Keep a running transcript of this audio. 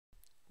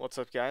What's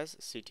up, guys?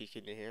 CT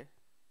Kidney here,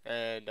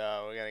 and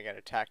we're gonna get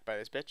attacked by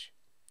this bitch.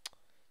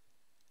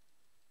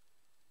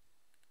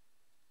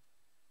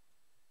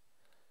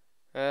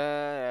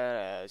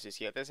 Let's just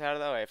get this out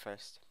of the way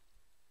first.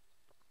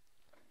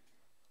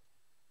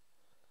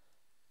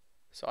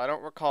 So I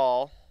don't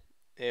recall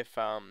if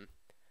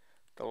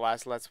the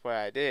last Let's Play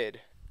I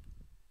did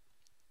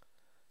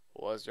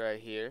was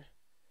right here,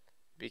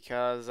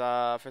 because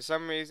for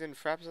some reason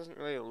Fraps doesn't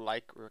really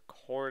like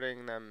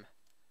recording them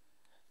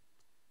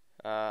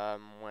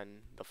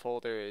when the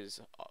folder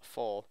is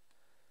full,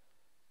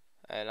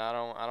 and I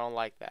don't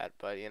like that.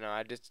 But you know,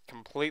 I just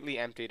completely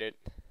emptied it.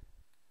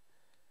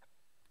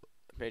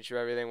 Made sure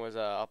everything was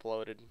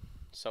uploaded,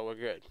 so we're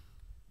good.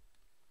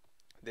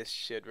 This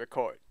should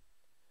record.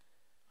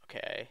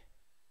 Okay.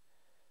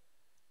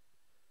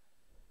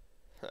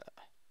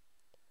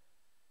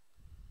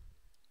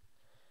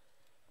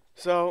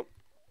 So,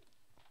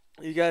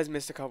 you guys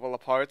missed a couple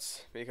of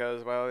parts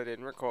because, well, it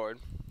didn't record.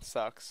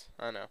 Sucks,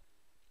 I know.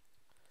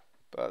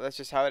 But that's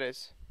just how it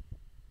is.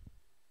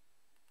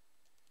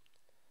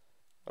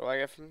 What do I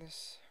get from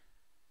this?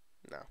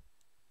 No.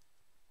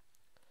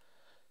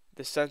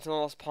 The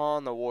Sentinel's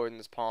pawn, the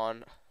Warden's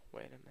pawn.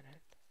 Wait a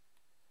minute.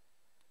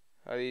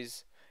 Are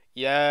these...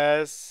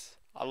 Yes!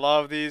 I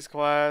love these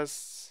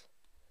quests.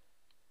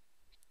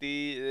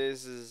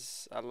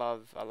 I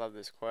love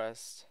this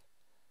quest.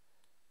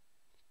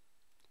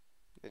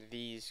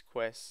 These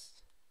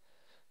quests.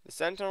 The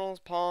Sentinel's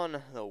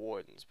pawn, the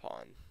Warden's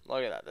pawn.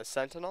 Look at that. The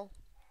Sentinel,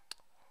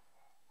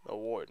 the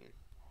Warden.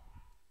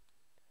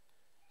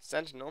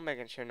 Sentinel,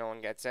 making sure no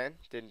one gets in.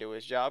 Didn't do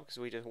his job because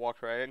we just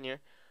walked right in here.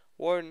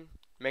 Warden,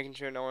 making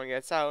sure no one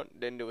gets out.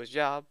 Didn't do his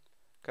job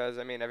because,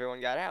 I mean,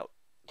 everyone got out.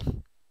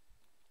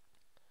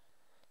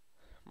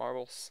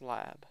 Marble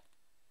slab.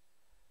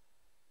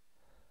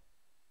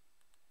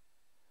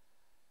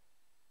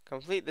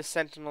 Complete the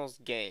Sentinel's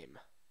game.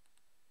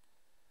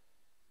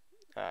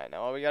 Alright,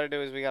 now what we gotta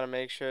do is we gotta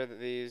make sure that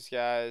these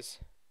guys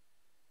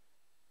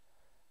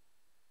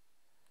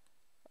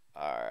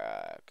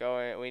are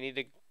going. We need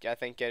to, I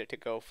think, get it to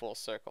go full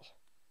circle.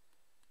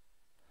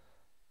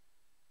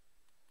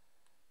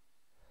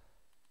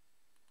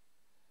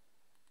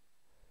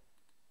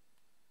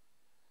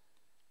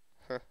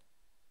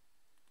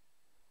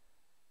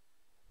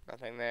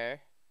 Nothing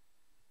there.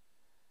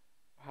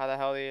 How the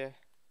hell do you...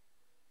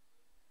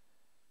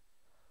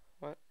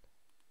 What?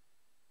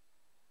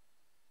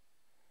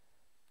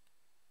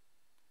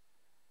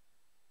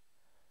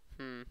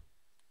 Hmm.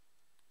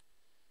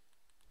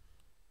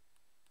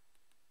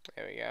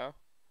 There we go.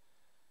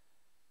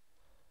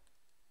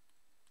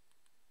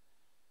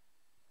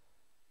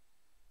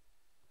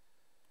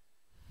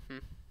 Hmm.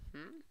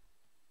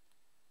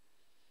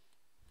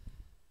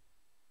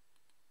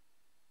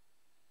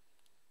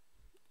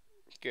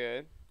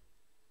 Good.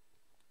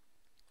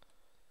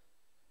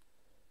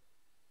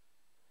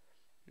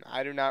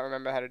 I do not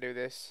remember how to do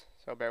this,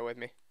 so bear with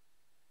me.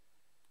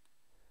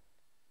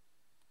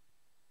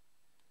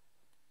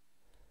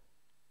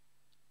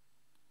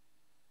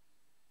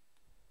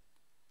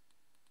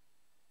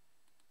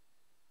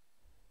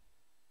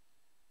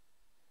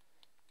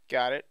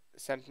 Got it.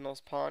 Sentinel's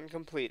pawn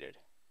completed.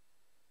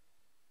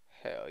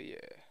 Hell yeah.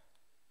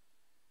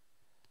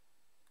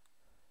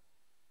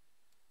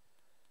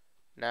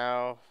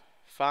 Now,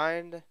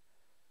 find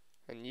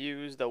and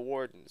use the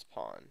Warden's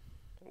pawn.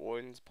 The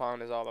Warden's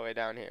pawn is all the way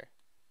down here.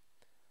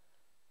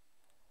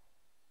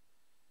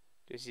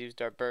 Just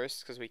used our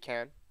burst because we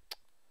can.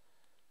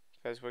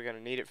 Because we're going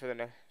to need it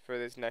for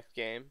this next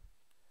game.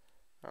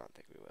 I don't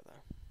think we will,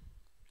 though.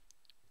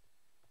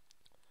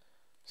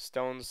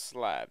 Stone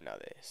slab. Now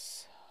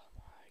this.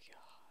 Oh my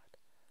god.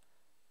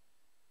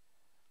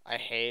 I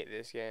hate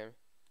this game.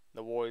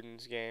 The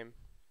Warden's game.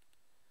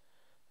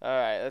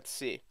 Alright, let's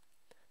see.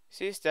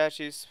 See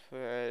statues.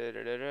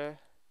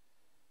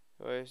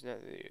 Where's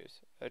not the use?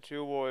 A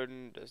true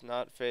warden does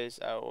not face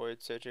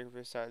outward, searching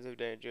for signs of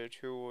danger. A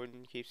true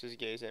warden keeps his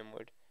gaze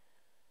inward,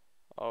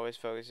 always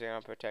focusing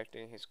on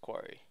protecting his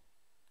quarry.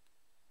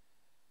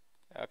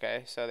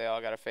 Okay, so they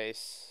all gotta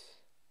face.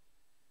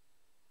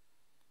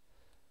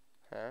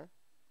 Huh?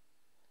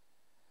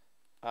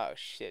 Oh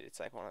shit, it's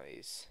like one of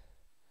these.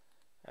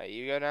 Alright,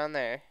 you go down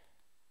there.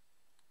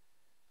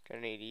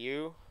 Gonna need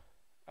you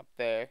up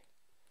there.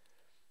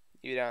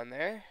 You down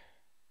there.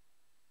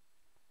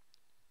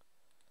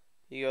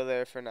 You go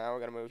there for now. We're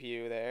gonna move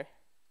you there.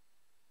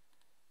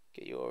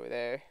 Get you over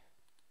there.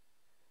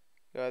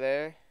 Go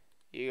there.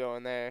 You go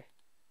in there.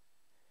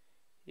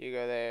 You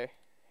go there.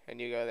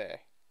 And you go there.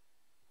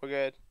 We're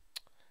good.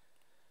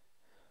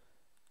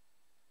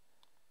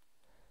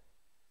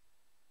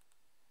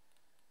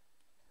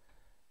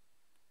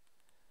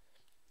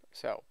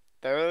 So,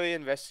 thoroughly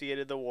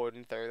investigated the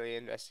Warden, thoroughly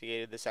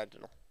investigated the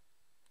Sentinel.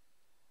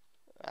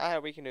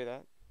 We can do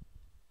that.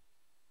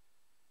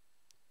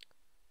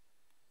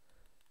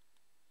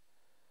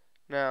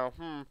 Now,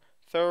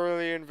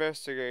 thoroughly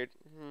investigate.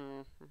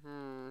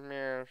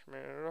 Yes,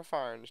 a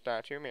fine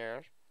statue,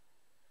 yes.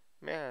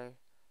 Yes.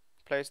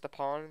 Place the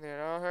pawn in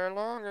there. Oh, how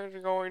long is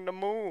it going to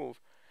move?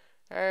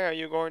 Hey, are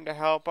you going to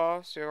help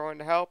us? You're going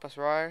to help us,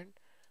 right?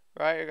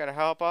 Right? You're gonna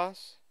help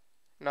us?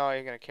 No,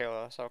 you're gonna kill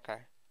us. Okay.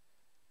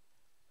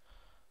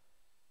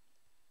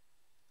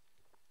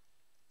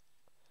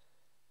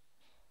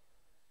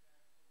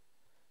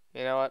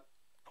 You know what?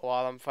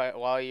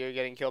 While you're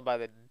getting killed by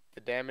the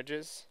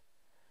damages,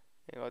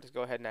 you know, just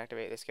go ahead and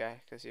activate this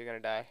guy because you're gonna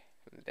die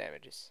from the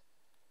damages.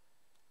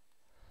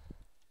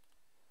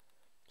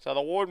 So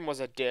the warden was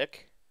a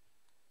dick.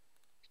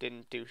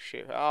 Didn't do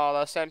shit. Oh,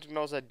 the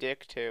sentinel's a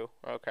dick too.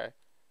 Okay.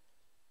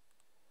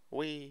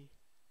 We.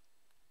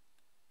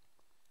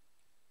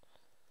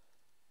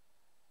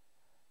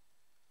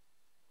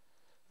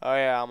 Oh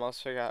yeah, I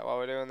almost forgot. While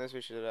we're doing this,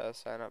 we should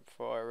sign up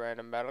for a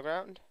random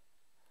battleground.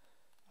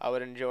 I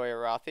would enjoy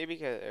Arathi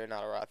because, or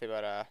not Arathi,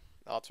 but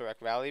Alterac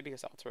Valley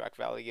because Alterac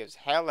Valley gives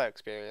hella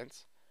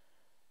experience.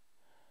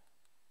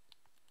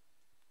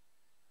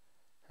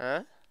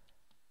 Huh?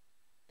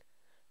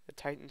 The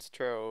Titan's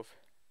Trove.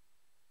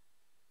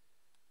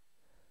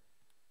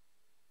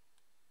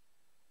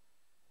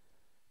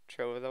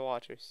 Trove of the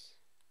Watchers.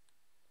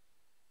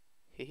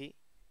 Hehe.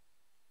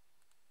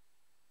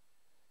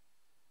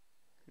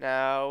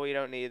 No, we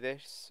don't need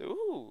this.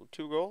 Ooh,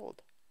 2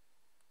 gold.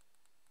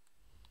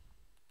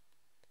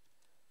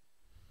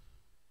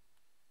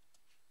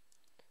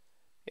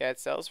 Yeah, it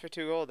sells for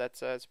 2 gold.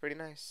 That's it's pretty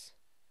nice.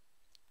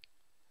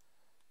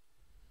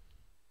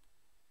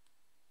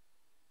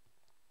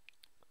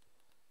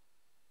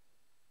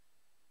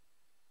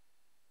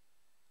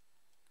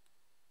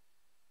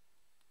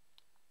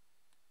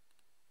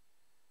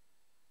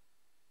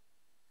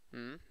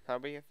 How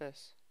do we get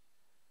this?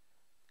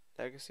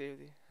 Legacy of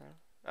the.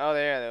 Oh,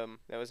 there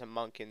was a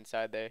monk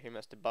inside there. He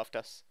must have buffed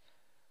us.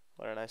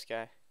 What a nice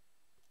guy.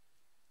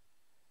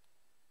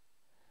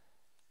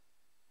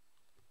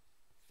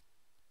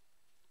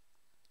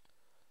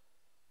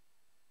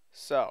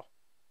 So,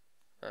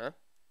 huh?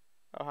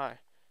 Oh, hi.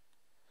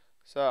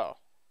 So,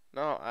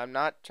 no, I'm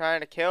not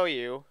trying to kill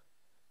you.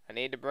 I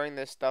need to bring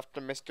this stuff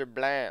to Mr.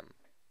 Blam.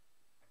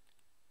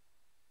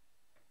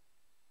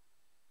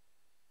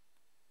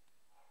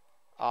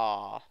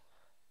 Aw.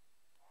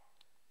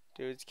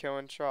 Dude's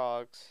killing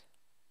trogs.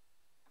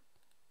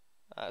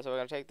 So we're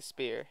gonna take the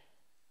spear.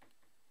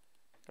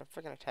 I'm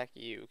freaking attack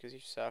you, because you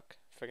suck.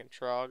 Freaking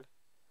trog.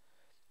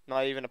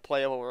 Not even a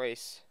playable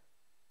race.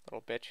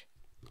 Little bitch.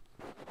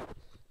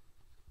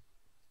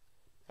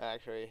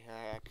 Actually,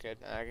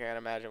 I can't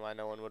imagine why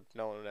no one would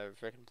ever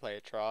freaking play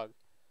a trog.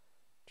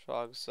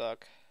 Trogs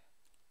suck.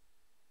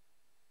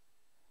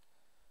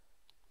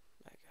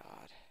 My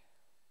god.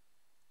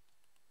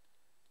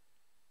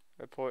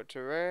 Report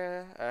to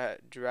rare.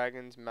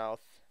 Dragon's Mouth.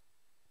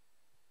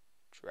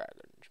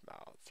 Dragon's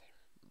Mouth.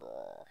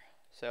 Brr.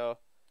 So,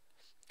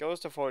 goes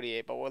to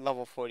 48, but we're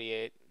level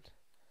 48.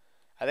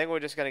 I think we're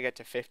just gonna get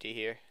to 50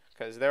 here,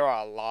 because there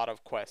are a lot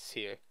of quests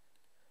here.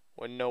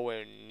 We're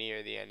nowhere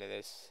near the end of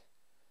this.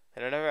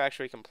 And I never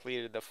actually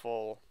completed the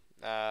full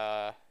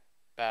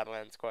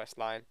Badlands quest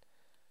line.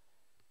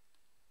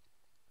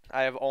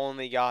 I have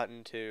only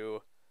gotten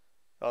to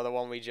the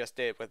one we just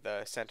did with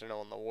the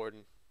Sentinel and the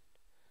Warden.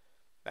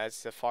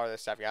 That's the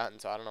farthest I've gotten,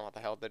 so I don't know what the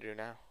hell to do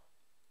now.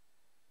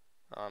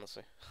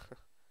 Honestly.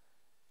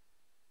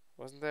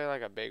 Wasn't there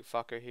like a big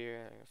fucker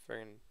here? Like a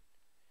friggin'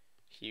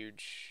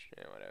 huge...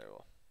 Yeah,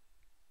 whatever.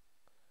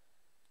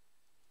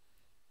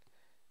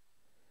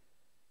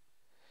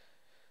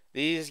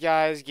 These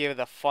guys give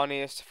the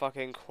funniest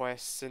fucking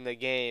quests in the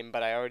game,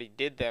 but I already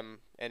did them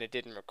and it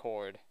didn't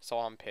record, so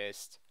I'm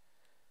pissed.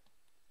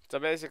 So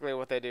basically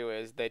what they do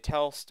is they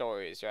tell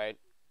stories, right?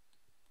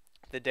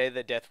 The day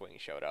that Deathwing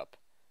showed up.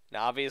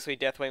 Now obviously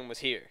Deathwing was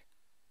here,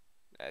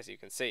 as you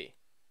can see.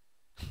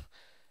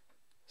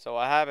 So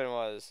what happened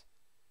was,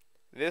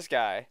 this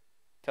guy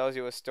tells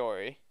you a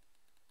story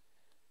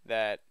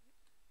that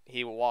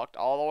he walked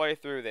all the way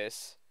through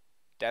this.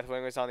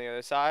 Deathwing was on the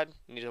other side,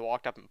 and he just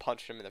walked up and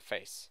punched him in the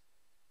face.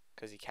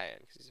 Because he can,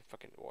 because he's a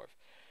fucking dwarf.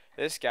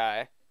 This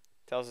guy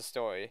tells a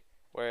story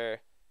where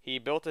he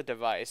built a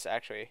device,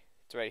 actually,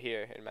 it's right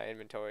here in my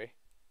inventory.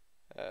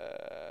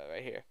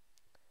 Right here.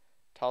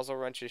 Tozzle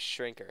Wrench's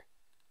Shrinker.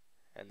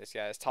 And this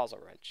guy is Tozzle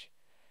Wrench.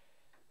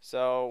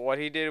 So what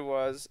he did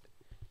was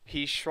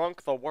he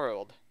shrunk the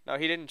world. No,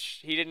 he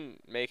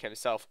didn't make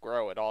himself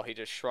grow at all. He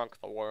just shrunk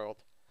the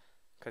world.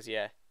 'Cause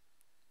yeah.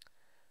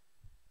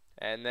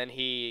 And then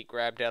he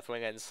grabbed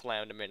Deathwing and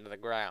slammed him into the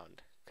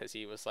ground 'cause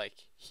he was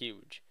like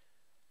huge.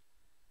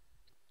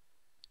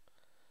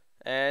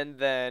 And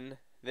then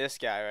this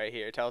guy right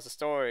here tells a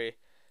story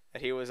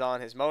that he was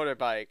on his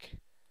motorbike.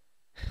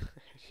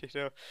 You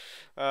know,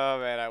 oh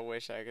man, I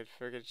wish I could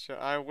freaking show.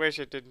 I wish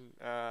it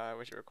didn't. I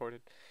wish it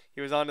recorded.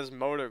 He was on his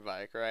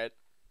motorbike, right?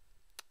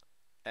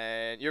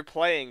 And you're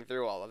playing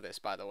through all of this,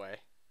 by the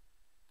way.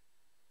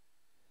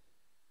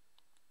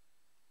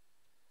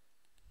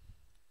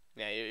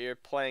 Yeah, you're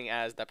playing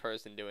as the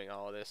person doing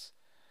all of this.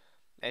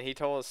 And he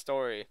told a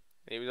story.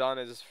 He was on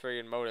his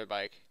friggin'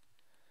 motorbike,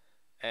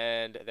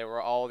 and there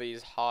were all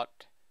these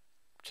hot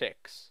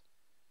chicks.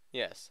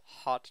 Yes,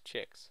 hot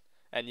chicks.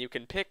 And you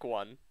can pick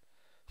one.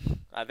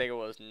 I think it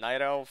was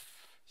Night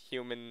Elf,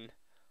 human,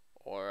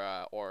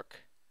 or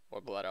orc, or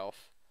blood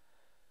elf.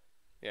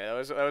 Yeah,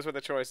 those were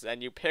the choices,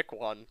 and you pick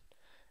one,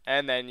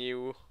 and then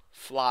you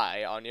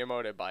fly on your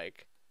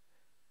motorbike,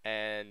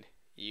 and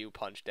you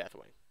punch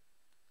Deathwing,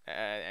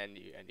 and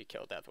you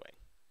kill Deathwing,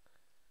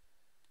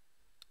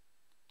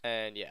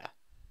 and yeah,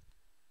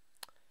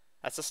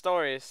 that's the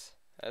stories.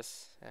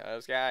 That's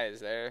those guys.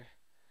 They're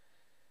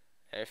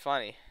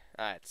funny.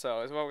 All right, so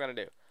here's what we're gonna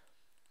do.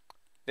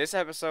 This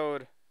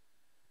episode,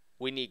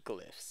 we need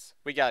glyphs.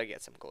 We gotta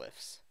get some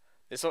glyphs.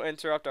 This will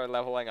interrupt our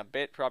leveling a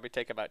bit. Probably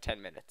take about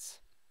 10 minutes.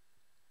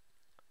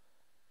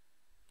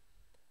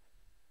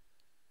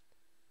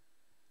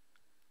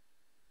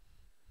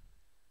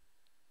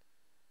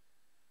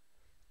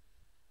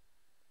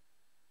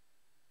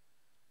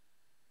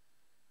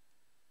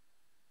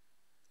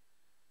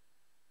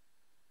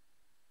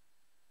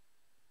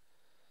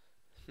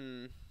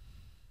 Hmm.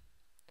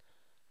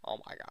 Oh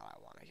my god, I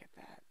want to get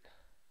that.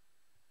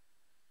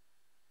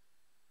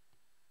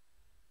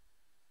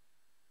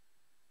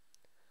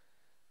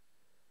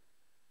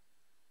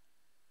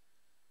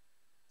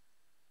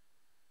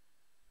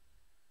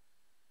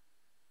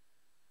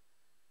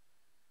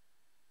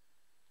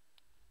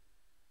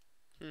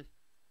 Hmm.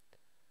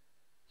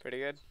 Pretty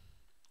good.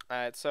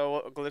 Alright, so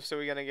what glyphs are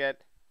we gonna get?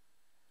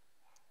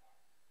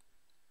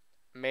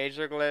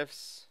 Major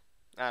glyphs?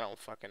 I don't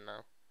fucking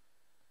know.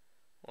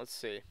 Let's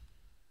see.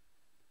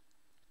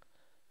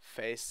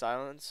 Face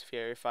silence,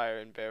 fury fire,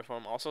 and bear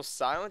form. Also,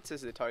 silence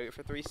is the target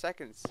for 3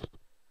 seconds.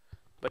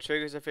 But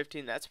triggers are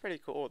 15. That's pretty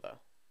cool, though.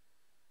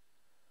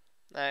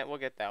 Alright, we'll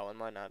get that one.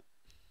 Why not?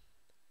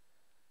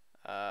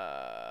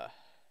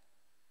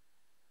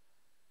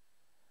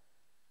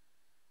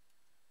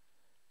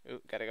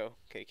 Ooh, gotta go.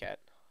 Kitty cat.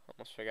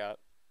 Almost forgot.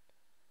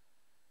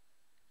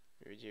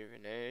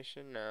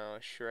 Rejuvenation. No.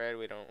 Shred.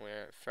 We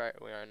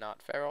are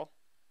not feral.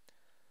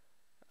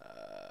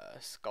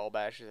 Skull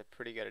Bash is a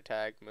pretty good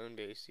attack.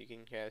 Moonbeast. You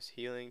can cast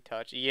healing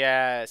touch.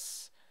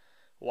 Yes.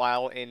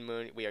 While in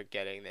Moon, we are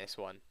getting this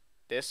one.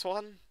 This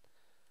one.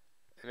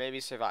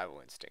 Maybe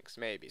Survival Instincts.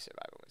 Maybe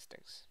Survival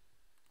Instincts.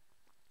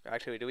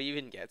 Actually, do we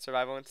even get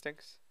Survival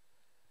Instincts?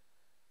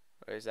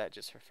 Or is that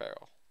just for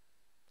feral?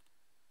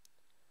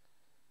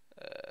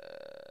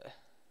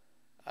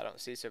 I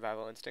don't see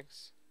Survival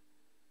Instincts.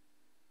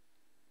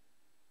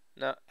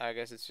 No, I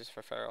guess it's just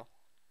for feral.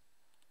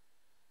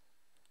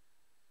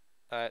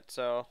 Alright,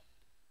 so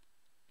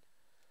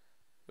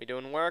we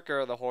doing work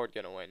or are the Horde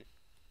gonna win?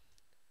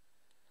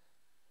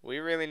 We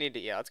really need to,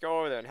 yeah, let's go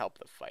over there and help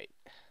the fight.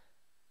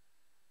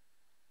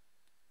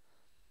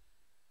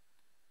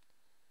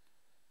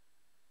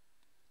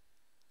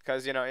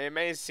 Because, you know, it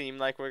may seem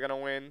like we're gonna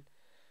win,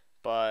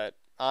 but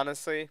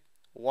honestly,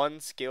 one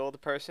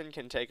skilled person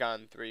can take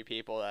on 3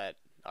 people that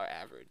are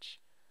average.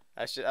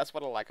 That's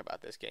what I like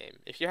about this game.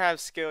 If you have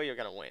skill, you're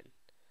gonna win.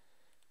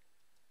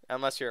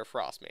 Unless you're a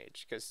frost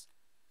mage, because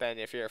then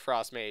if you're a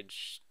frost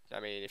mage, I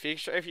mean, if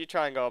you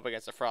try and go up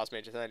against a frost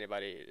mage with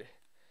anybody,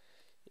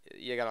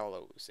 you're gonna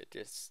lose. It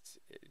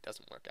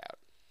doesn't work out.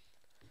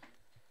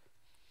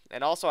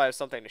 And also, I have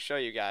something to show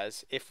you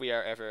guys if we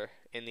are ever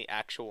in the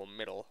actual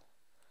middle,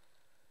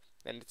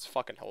 and it's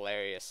fucking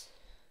hilarious.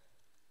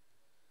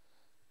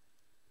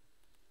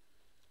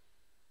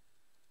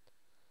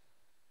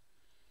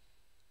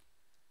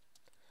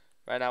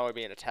 Right now we're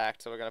being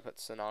attacked, so we're gonna put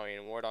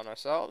Cenarian Ward on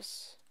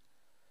ourselves.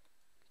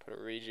 Put a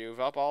Rejuve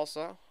up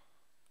also.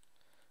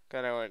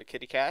 Gonna go into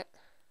Kitty Cat.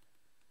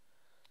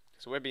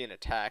 Because we're being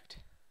attacked.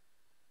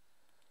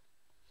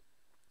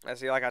 I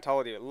see, like I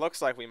told you, it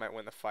looks like we might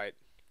win the fight.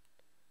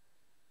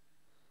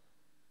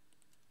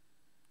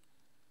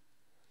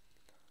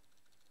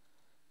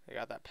 They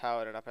got that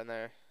Paladin up in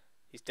there.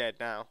 He's dead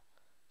now.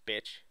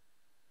 Bitch.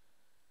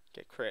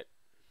 Get crit.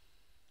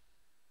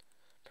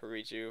 Put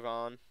Rejuve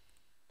on.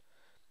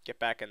 Get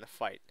back in the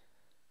fight.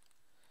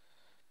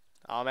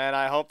 Oh man,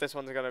 I hope this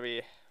one's gonna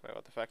be... Wait,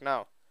 what the fuck?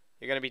 No.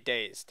 You're gonna be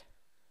dazed.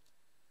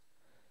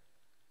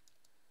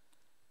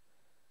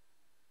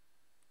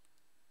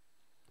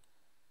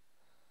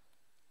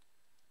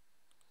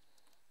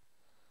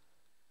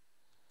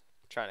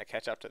 Trying to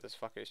catch up to this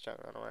fucker. He's trying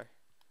to run away.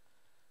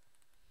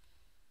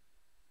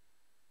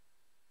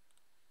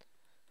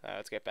 Alright,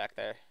 let's get back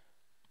there.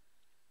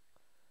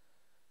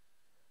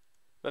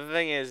 But the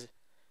thing is,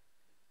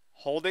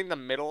 holding the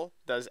middle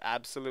does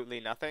absolutely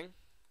nothing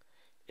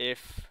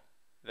if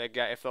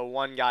the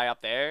one guy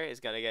up there is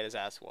gonna get his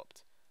ass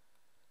whooped.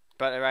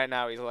 But right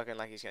now he's looking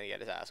like he's gonna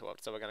get his ass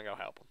whooped, so we're gonna go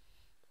help him.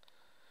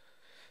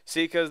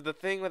 See, because the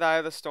thing with Eye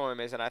of the Storm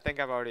is, and I think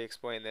I've already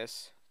explained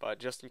this, but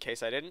just in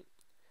case I didn't,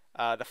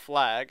 the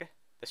flag,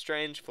 the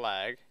strange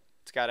flag,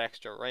 it's got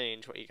extra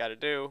range. What you gotta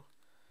do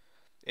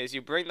is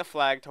you bring the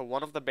flag to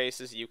one of the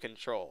bases you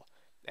control,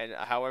 and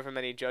however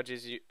many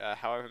bases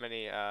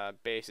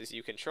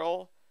you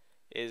control,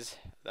 is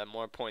the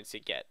more points you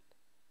get.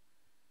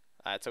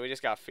 Alright, so we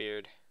just got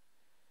feared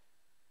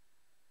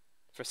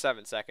for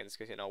 7 seconds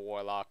because, you know,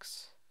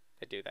 warlocks,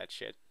 they do that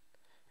shit.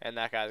 And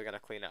that guy's gonna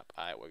clean up.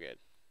 Alright, we're good.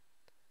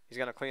 He's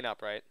gonna clean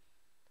up, right?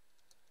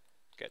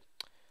 Good.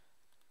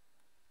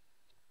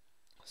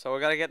 So we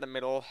gotta get the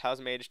middle.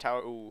 How's Mage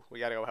Tower? Ooh, we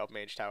gotta go help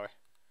Mage Tower.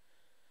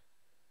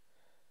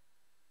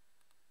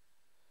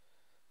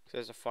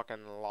 There's a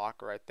fucking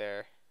lock right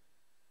there.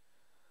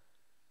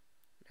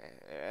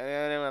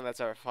 Anyone that's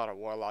ever fought a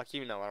Warlock,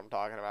 you know what I'm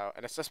talking about.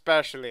 And it's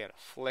especially an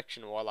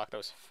Affliction Warlock,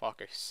 those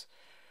fuckers.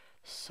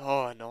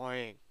 So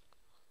annoying.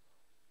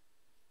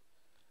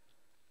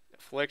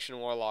 Affliction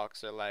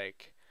Warlocks are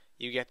like,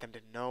 you get them to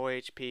no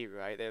HP,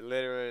 right? They're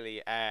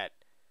literally at,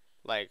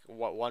 like,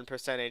 what, 1%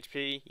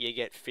 HP? You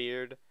get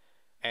feared,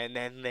 and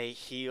then they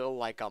heal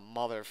like a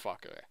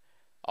motherfucker.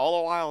 All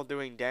the while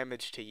doing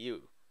damage to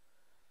you.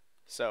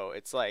 So,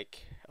 it's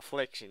like,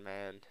 Affliction,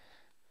 man.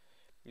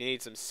 You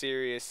need some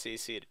serious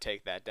CC to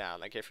take that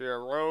down. Like, if you're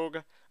a rogue,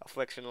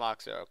 Affliction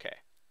locks are okay.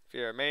 If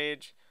you're a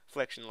mage,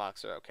 Affliction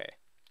locks are okay.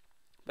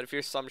 But if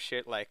you're some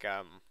shit like,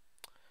 I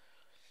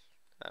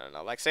don't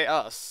know, like, say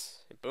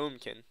us,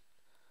 Boomkin,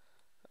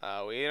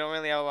 we don't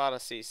really have a lot of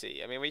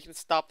CC. I mean, we can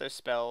stop their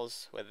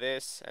spells with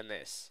this and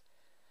this.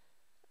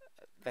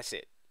 That's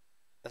it.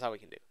 That's all we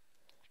can do.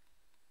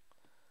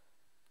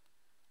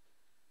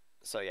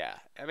 So, yeah.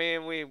 I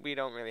mean, we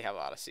don't really have a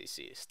lot of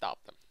CC to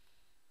stop them.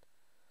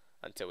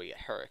 Until we get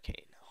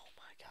Hurricane. Oh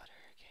my god,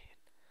 Hurricane.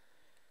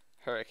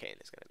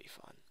 Hurricane is going to be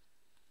fun.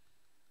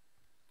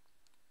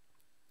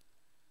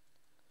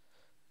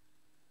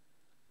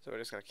 So we're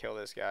just going to kill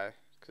this guy.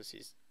 Because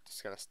he's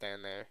just going to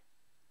stand there.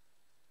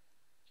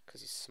 Because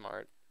he's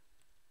smart.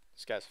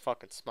 This guy's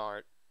fucking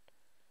smart.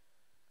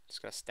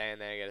 Just going to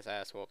stand there and get his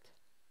ass whooped.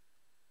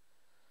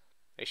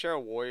 Are you sure a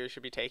warrior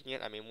should be taking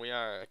it? I mean, we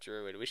are a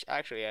druid. We should,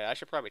 actually, yeah, I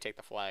should probably take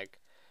the flag.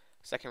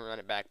 Because I can run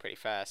it back pretty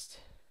fast.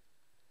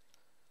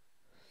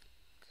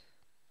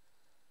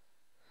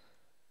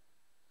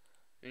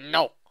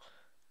 No!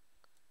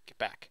 Get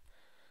back.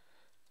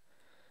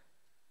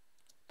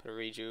 Put a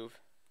rejuve.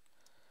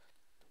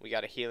 We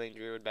got a healing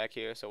druid back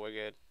here, so we're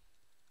good.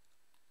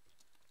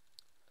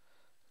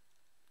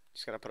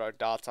 Just gonna put our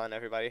dots on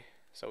everybody,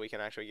 so we can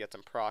actually get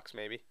some procs,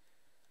 maybe.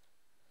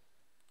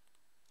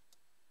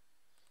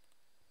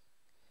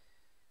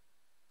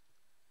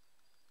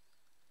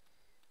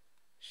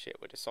 Shit,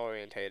 we're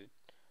disorientated.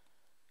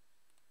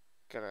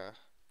 Gonna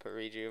put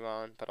rejuve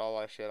on, put all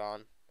our shit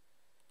on.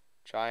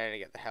 Trying to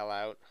get the hell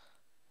out.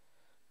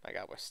 My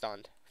god, we're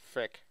stunned.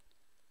 Frick.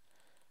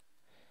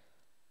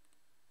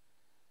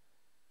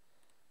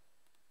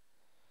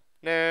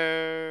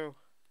 No!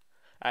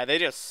 They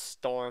just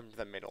stormed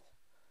the middle.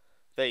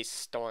 They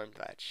stormed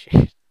that shit.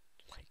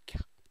 My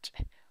god.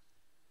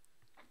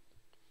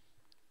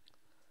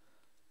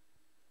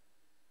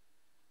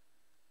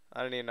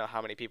 I don't even know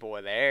how many people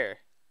were there.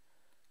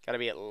 Gotta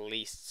be at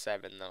least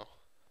 7, though.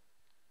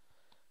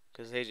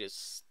 Because they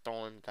just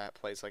stormed that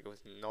place like it was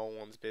no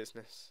one's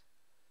business.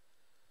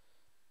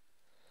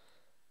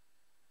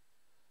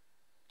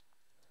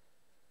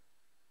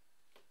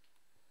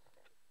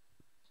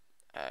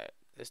 Alright,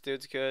 this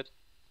dude's good.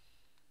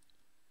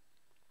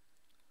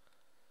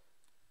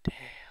 Damn.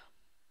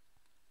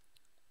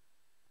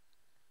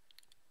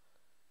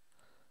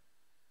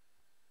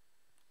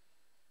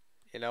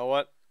 You know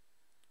what?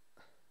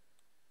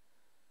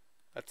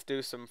 Let's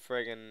do some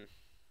friggin'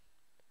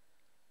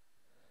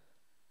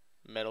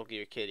 Metal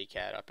Gear Kitty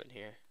Cat up in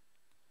here.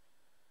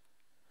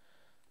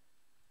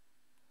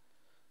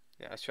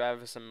 Yeah, let's try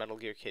for some Metal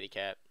Gear Kitty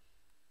Cat.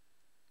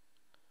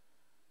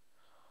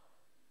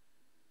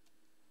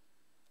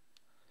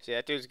 See,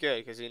 that dude's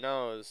good because he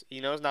knows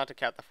not to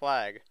count the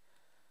flag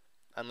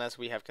unless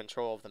we have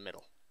control of the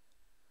middle.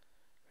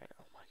 Right?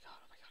 Oh my god,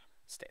 oh my god.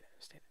 Stay there,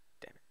 stay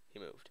there. Damn it, he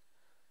moved.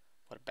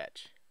 What a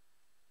bitch.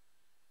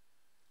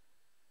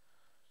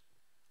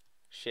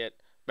 Shit.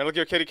 Metal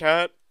Gear Kitty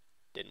Cat!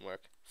 Didn't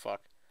work.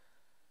 Fuck.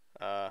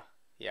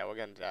 Yeah, we're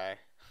gonna die.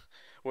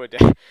 We're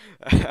dead.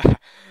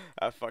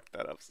 I fucked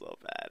that up so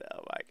bad.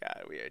 Oh my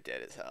god, we are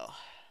dead as hell.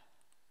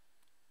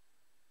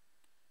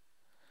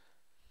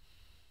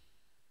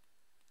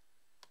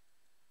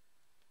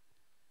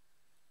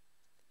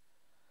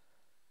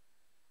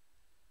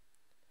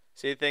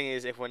 See, the thing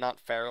is, if we're not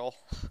feral,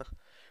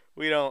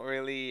 we don't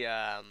really,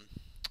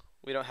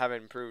 we don't have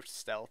improved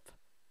stealth.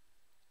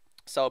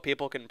 So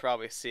people can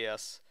probably see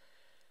us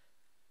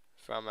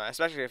from,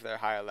 especially if they're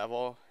higher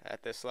level.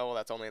 At this level,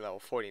 that's only level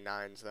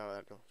 49s,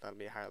 though. That'll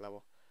be a higher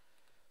level.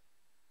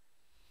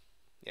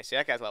 Yeah, see,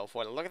 that guy's level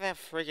 40. Look at that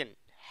friggin'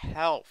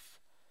 health.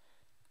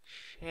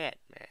 Shit,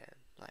 man.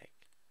 Like,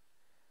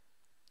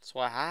 that's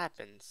what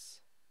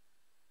happens.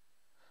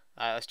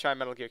 Alright, let's try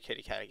Metal Gear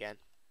Kitty Cat again.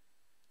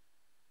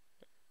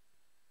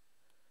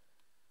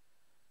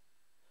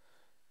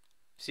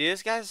 See,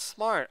 this guy's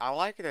smart. I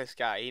like this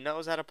guy. He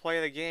knows how to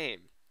play the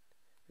game.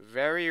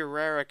 Very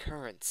rare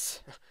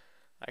occurrence.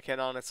 I can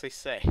honestly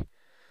say.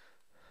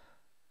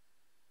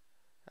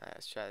 Alright,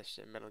 let's try this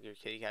shit. Metal Gear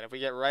Kitty Cat. If we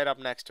get right up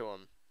next to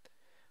him,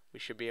 we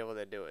should be able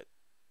to do it.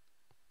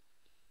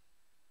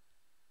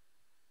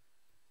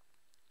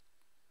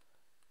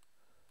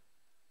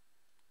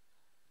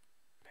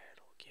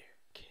 Metal Gear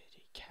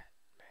Kitty Cat.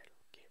 Metal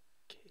Gear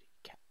Kitty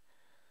Cat.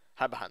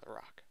 Hide behind the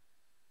rock.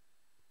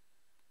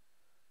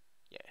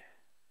 Yeah.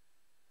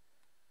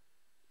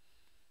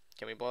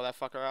 Can we blow that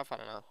fucker off? I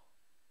don't know.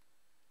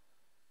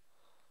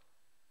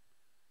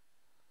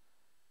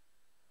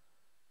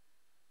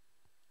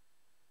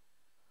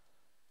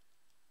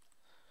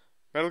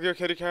 Metal Gear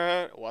Kitty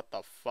Cat. What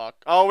the fuck?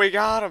 Oh, we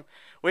got him.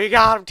 We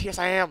got him.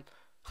 TSIM.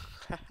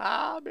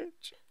 Haha,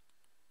 bitch.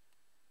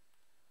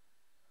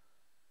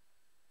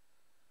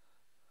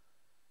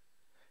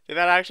 Did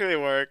that actually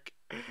work?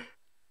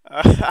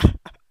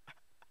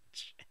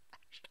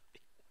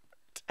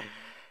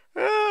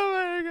 Oh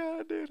my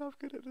god, dude, I'm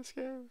good at this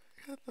game.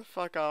 Get the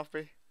fuck off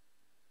me.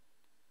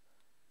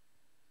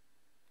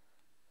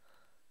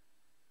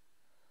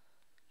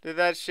 Did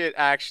that shit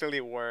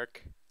actually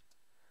work?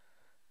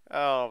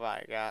 Oh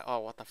my god. Oh,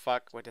 what the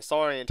fuck? We're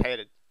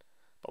disorientated.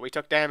 But we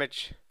took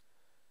damage.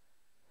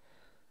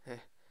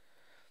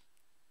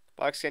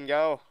 Bucks can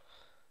go.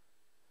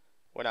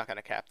 We're not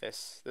gonna cap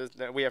this.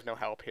 We have no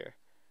help here.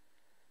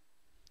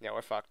 Yeah,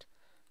 we're fucked.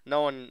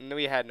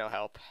 We had no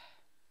help.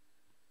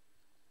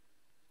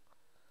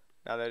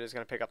 Now they're just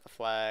gonna pick up the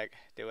flag.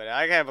 Do it.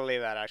 I can't believe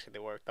that actually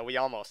worked. Though we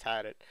almost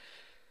had it.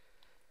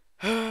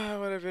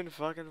 Would have been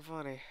fucking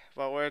funny.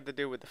 But where'd the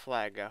dude with the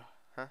flag go?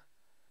 Huh?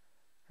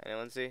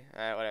 Anyone see?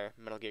 Alright, whatever.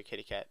 Metal Gear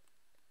Kitty Cat.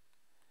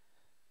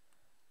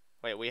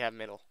 Wait, we have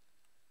middle.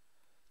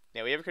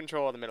 Yeah, we have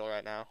control of the middle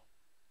right now.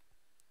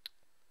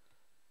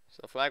 So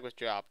the flag was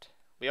dropped.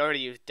 We already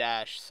used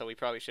dash, so we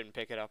probably shouldn't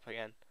pick it up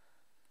again.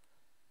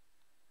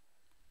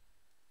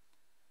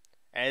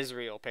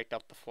 Ezreal picked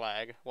up the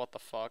flag. What the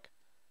fuck?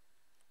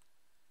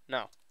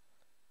 No.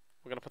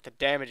 We're gonna put the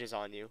damages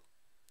on you.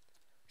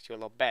 'Cause you're a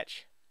little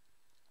bitch.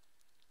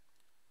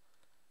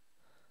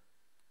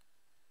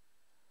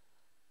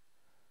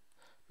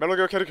 Metal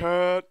Gear Kitty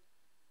Cat.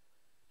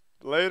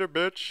 Later,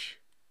 bitch.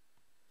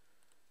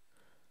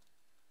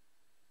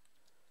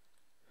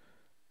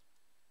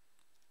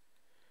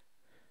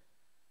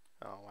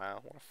 Oh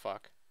wow, what a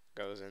fuck.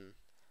 Goes in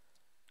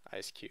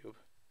Ice Cube.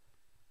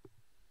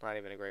 Not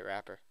even a great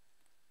rapper.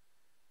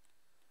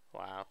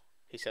 Wow.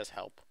 He says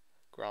help.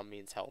 Grom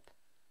means help.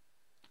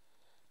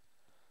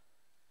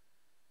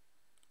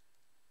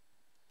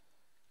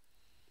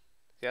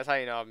 See, that's how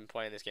you know I've been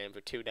playing this game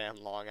for too damn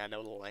long. I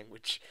know the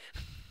language.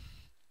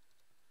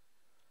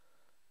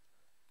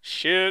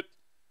 Shit.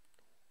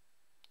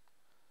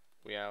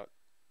 We out.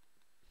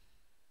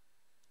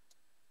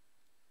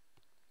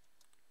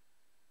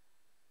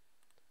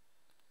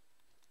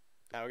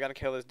 Now we gotta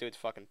kill this dude's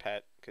fucking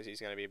pet, because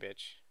he's gonna be a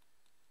bitch.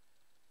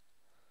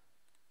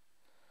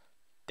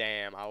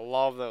 Damn, I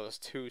love those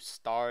two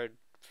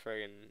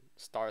friggin'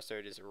 star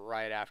surges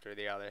right after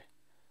the other.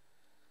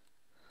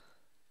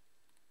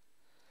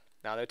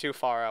 Now they're too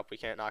far up, we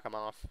can't knock them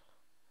off.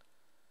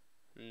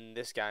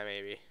 This guy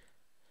maybe.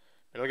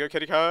 Metal Gear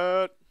Kitty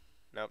Cat!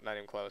 Nope, not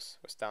even close.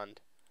 We're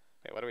stunned.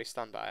 Wait, what are we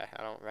stunned by?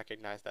 I don't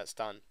recognize that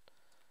stun.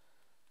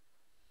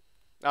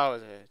 Oh,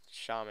 it's a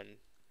shaman.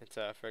 It's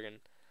a friggin'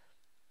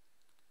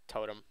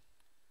 totem.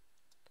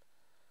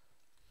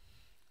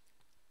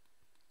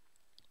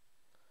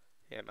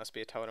 Yeah, it must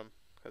be a totem,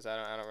 because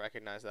I don't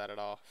recognize that at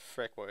all.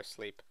 Frick, we're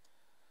asleep.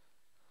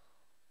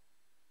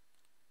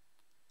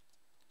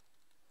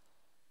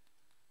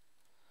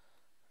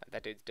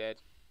 That dude's dead.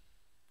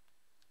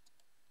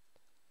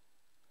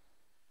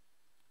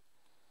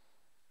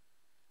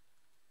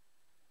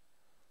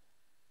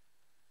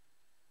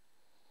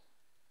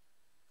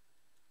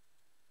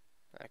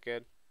 That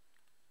good.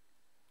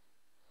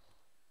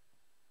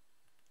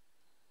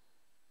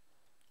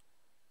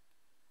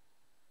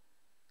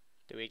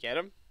 Did we get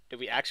him? Did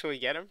we actually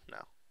get him? No.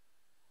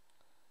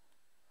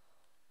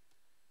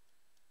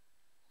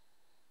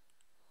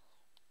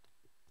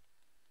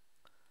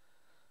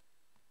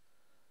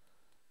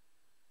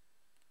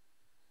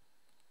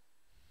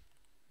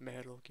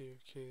 Metal Gear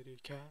Kitty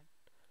Cat.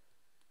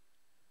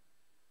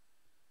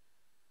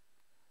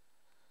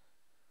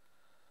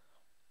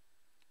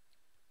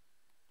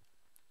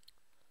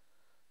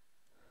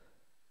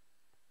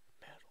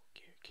 Metal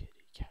Gear Kitty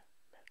Cat.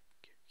 Metal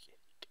Gear Kitty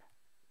Cat.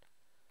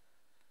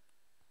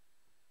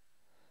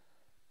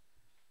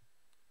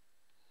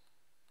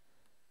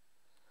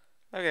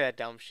 Look at that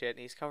dumb shit.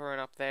 He's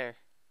covering up there.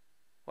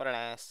 What an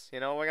ass.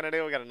 You know what we're gonna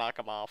do? We're gonna knock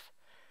him off.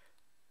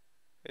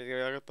 He's gonna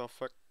be like, what the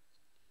fuck?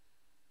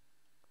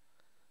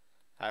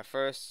 Alright,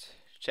 first,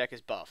 check his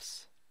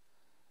buffs.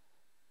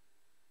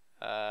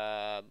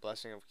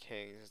 Blessing of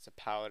Kings. It's a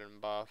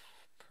paladin buff.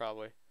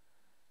 Probably.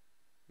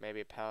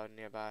 Maybe a paladin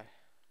nearby.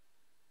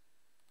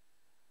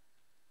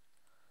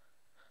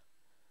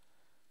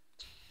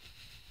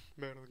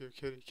 Metal Gear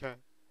Kitty Cat.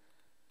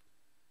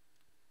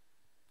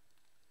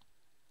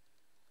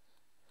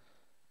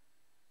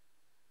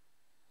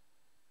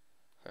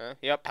 Huh?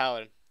 Yep,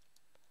 paladin.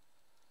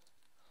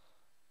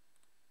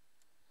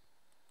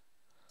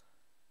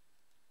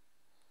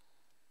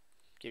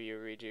 Give you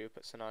a redo,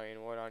 put Cenarian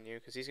Ward on you,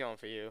 because he's going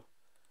for you.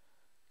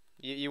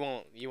 You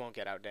won't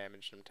get out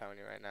damaged, I'm telling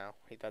you right now.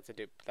 That's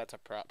a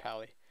prop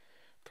pally.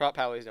 Prop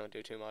pallies don't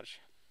do too much.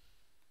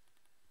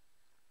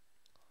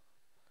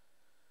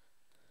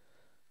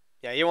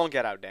 Yeah, you won't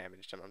get out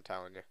damaged, I'm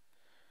telling you.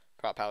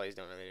 Prop pallies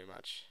don't really do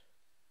much.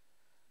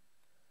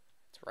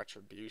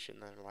 Retribution,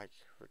 they're like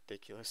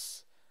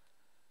ridiculous.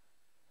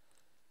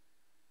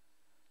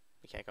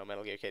 We can't go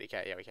Metal Gear Kitty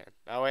Cat. Yeah, we can.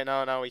 Oh wait,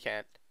 no, we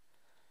can't.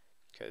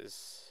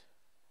 Because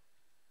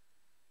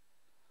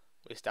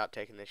we stop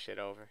taking this shit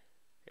over.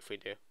 If we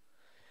do.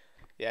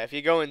 Yeah, if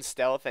you go in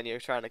stealth and you're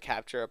trying to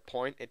capture a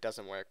point, it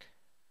doesn't work.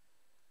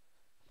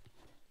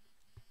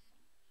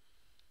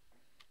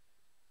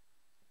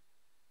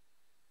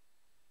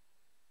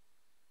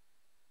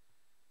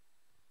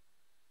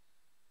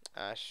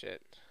 Ah,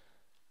 shit.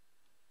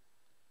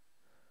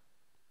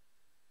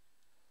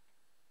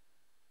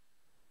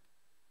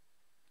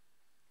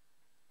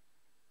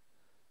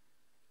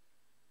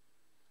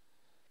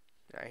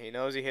 Nah, he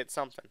knows he hit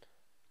something.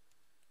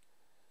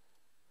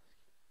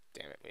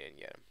 Damn it, we didn't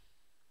get him.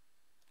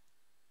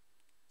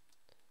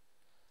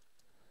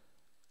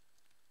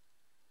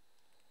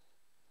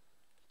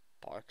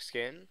 Bark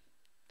skin.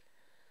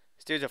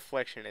 This dude's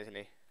Affliction, isn't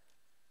he?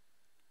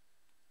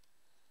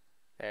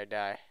 There,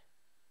 die.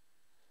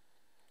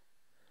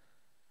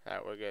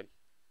 Alright, we're good.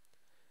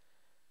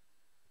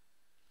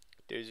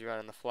 Dude's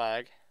running the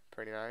flag.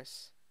 Pretty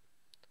nice.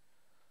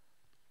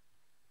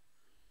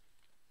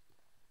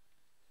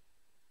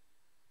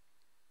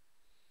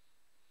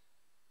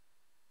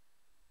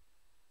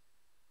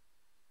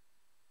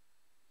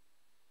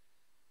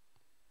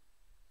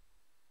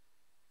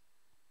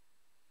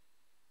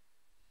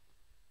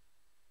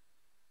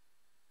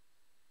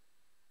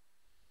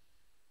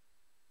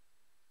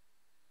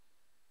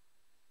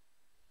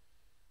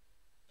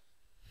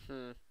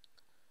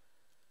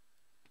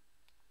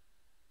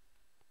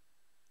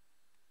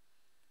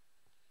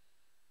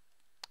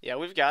 Yeah,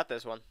 we've got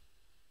this one.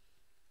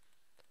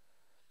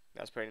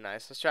 That's pretty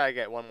nice. Let's try to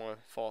get one more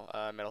full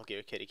Metal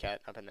Gear Kitty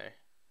Cat up in there.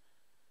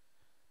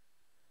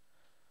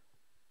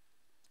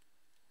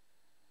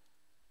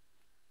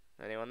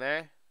 Anyone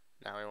there?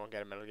 No, we won't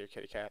get a Metal Gear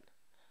Kitty Cat.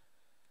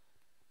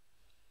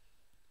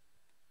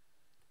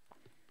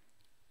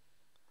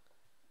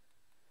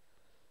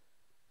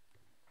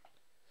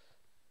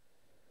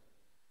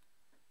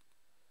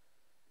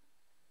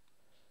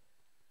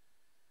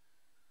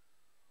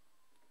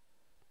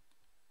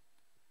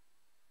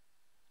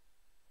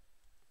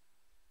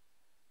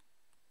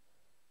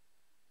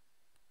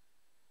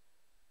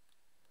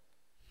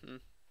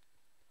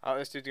 Oh,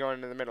 this dude's going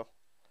into the middle.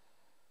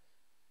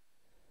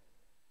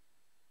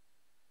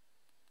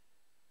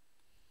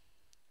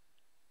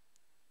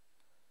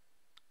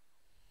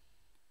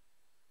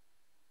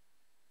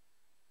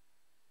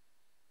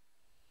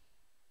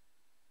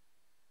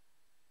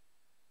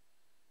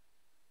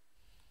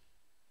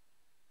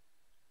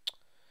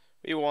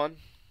 We won.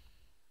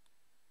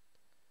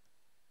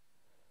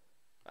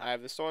 I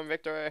have the Storm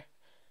Victory,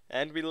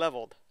 and we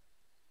leveled.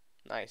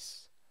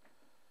 Nice.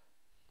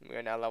 We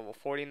are now level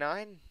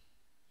 49.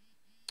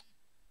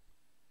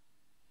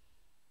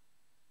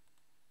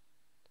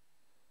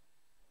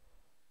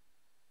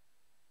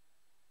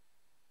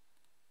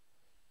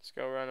 Let's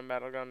go run a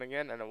battle gun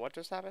again. And then what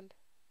just happened?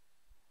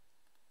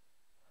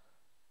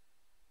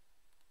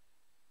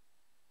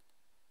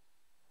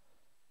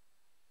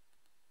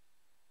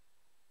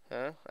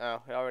 Huh?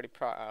 Oh, he already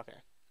okay.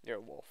 You're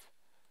a wolf.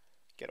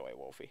 Get away,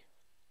 Wolfie.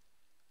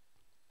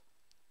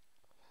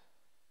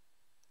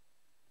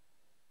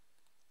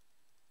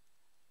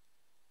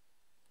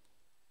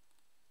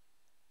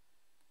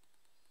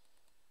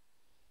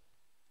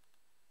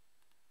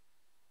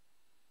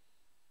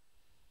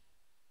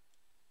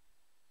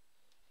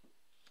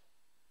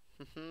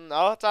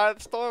 Oh, it's out of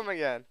the storm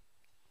again.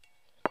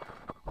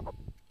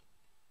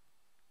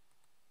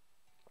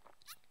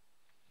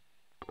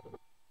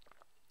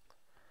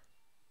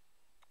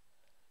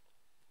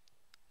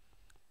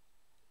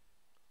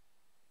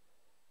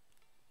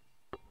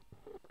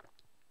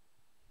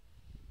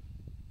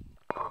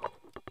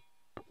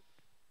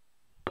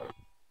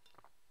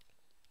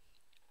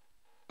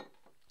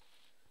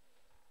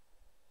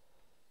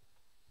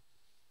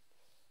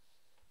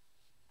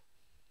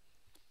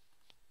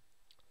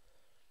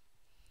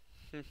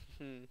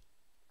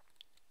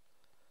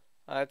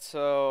 Alright,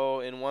 so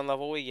in one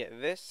level we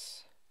get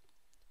this.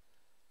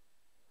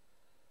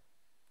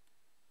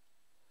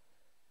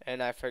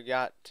 And I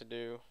forgot to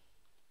do.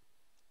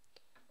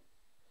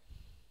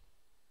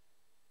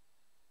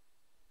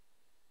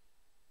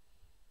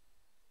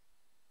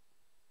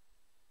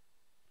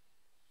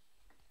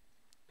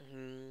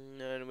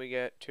 And we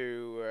get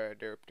to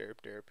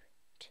derp.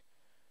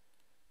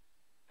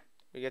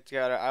 We get to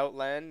go to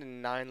Outland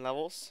in 9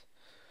 levels.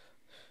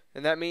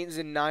 And that means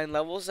in 9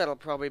 levels that'll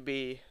probably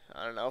be,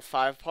 I don't know,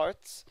 5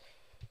 parts.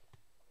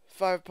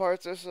 5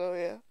 parts or so,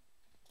 yeah.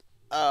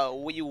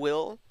 We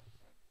will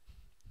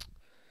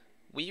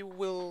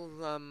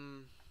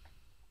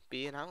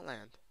be in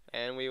Outland.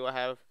 And we will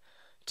have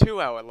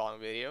 2-hour long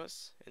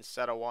videos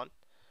instead of 1.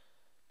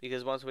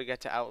 Because once we get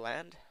to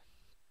Outland,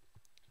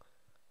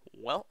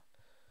 well,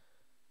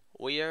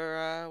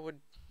 we're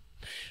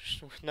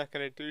not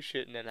gonna do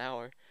shit in an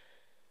hour.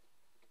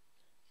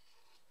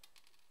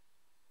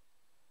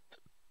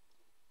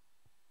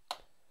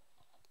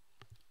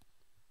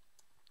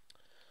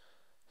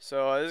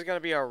 So this is gonna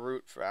be our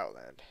route for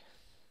Outland.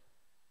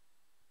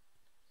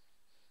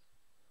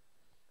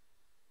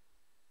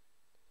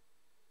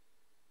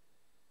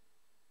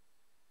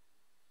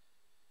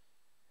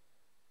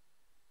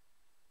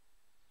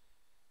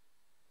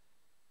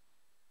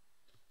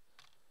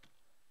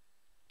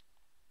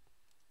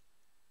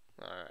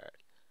 Alright.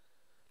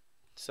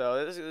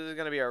 So this is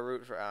gonna be our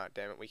route for. Ah,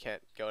 damn it, we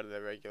can't go to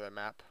the regular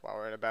map while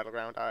we're in a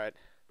battleground. Alright.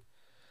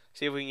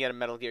 See if we can get a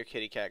Metal Gear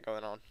Kitty Cat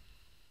going on.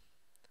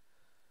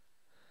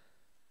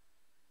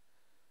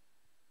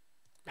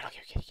 Metal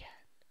Gear Kitty Cat.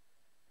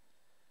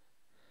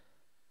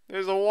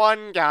 There's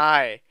one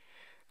guy.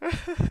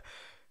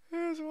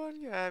 There's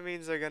one guy. That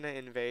means they're gonna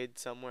invade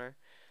somewhere.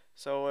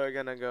 So we're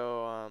gonna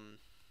go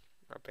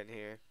up in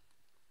here.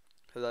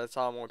 Cause I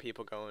saw more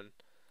people going.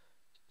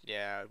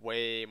 Yeah,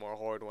 way more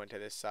horde went to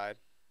this side.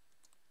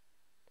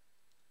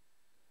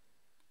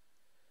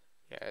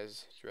 Yeah,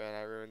 as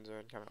Draenei ruins are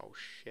incoming. Oh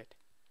shit.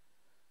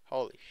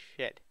 Holy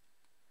shit.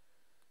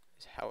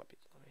 There's hella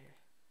people over here.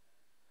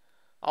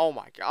 Oh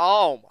my god.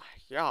 Oh my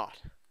god.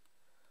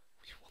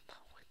 We will not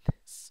win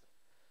this.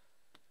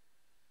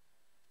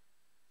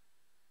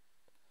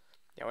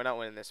 Yeah, we're not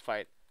winning this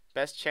fight.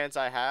 Best chance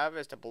I have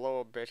is to blow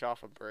a bitch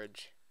off a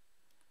bridge.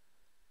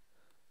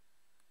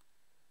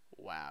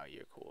 Wow,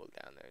 you're cool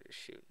down there just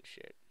shooting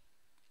shit.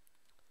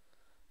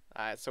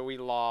 Alright, so we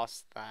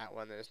lost that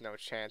one. There's no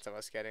chance of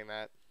us getting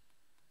that.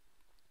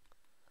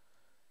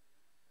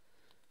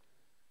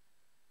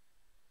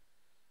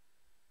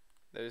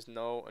 There's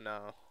no.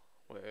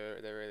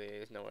 There really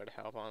is nowhere to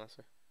help,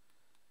 honestly.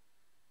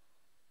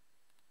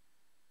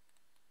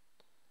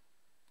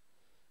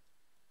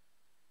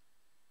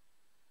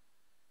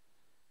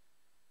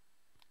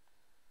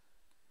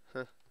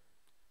 Huh.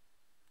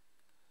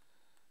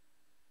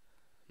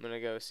 I'm gonna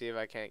go see if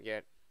I can't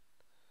get.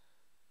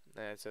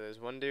 Alright, so there's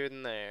one dude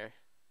in there.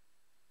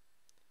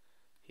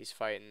 He's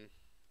fighting.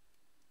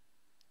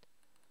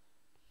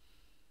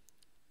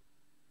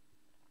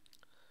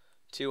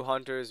 Two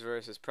hunters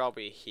versus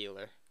probably a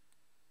healer.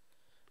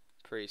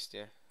 Priest,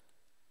 yeah.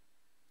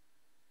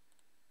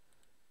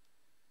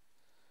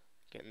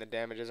 Getting the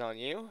damages on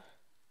you.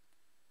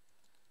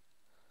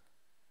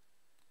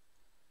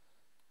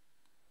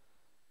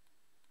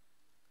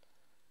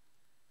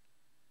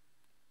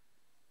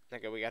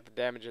 Okay, we got the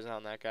damages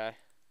on that guy.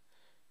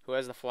 Who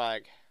has the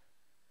flag?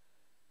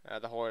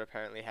 The horde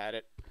apparently had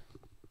it.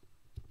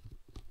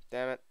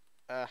 Damn it.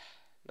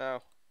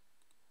 No.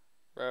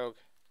 Rogue,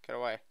 get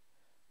away.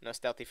 No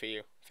stealthy for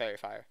you. Fairy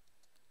fire.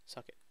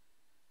 Suck it.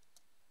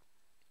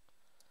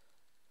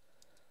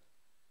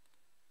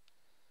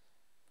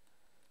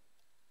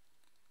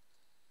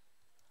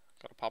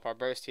 Gotta pop our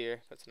burst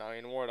here. That's now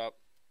in ward up.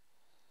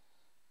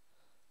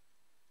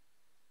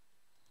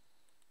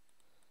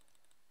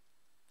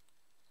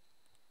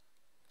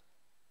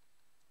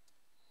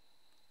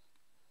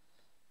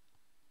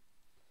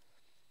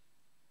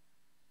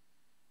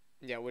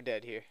 Yeah, we're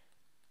dead here.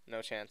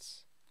 No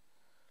chance.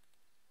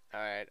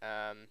 Alright,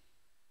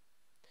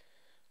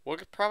 we're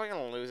probably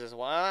gonna lose as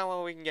well.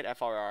 Well, we can get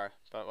FRR,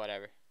 but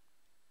whatever.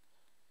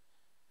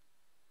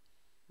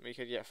 We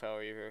could get Fell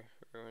Reaver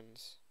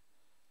Ruins.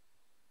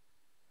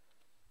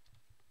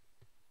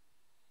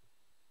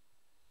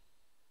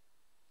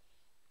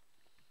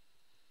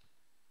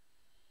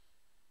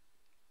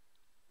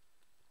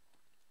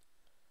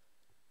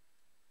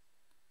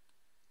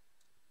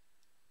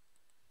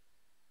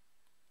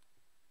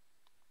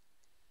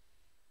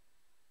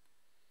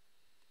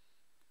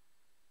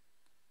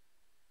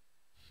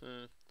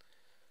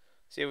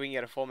 See if we can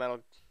get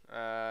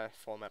a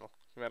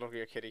Metal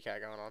Gear Kitty Cat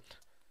going on.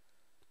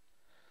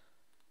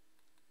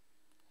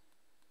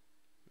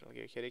 Metal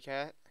Gear Kitty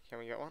Cat, can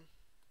we get one?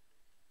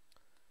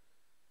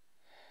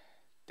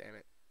 Damn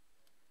it.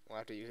 We'll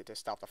have to use it to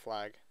stop the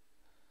flag.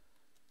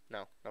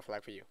 No, no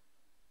flag for you.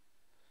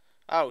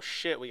 Oh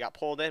shit, we got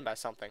pulled in by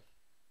something.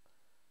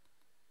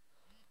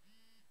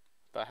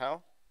 The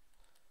hell?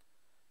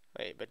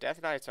 Wait, but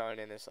Death Knights aren't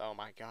in this. Oh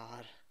my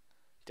god.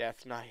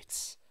 Death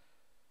Knights.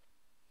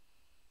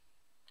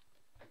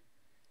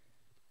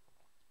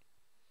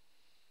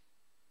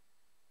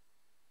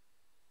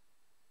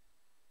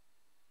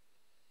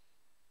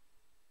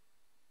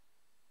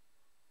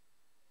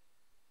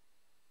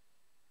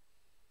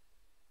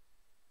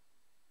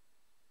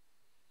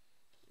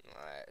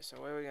 Alright, so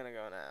where are we gonna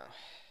go now?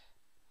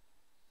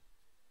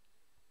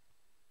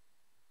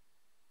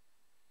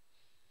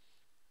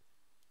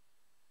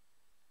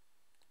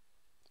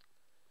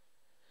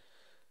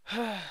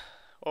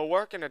 We're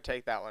working to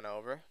take that one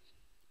over,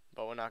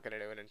 but we're not gonna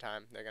do it in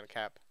time. They're gonna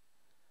cap.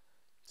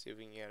 See if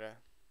we can get a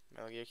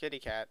Metal Gear Kitty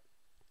Cat.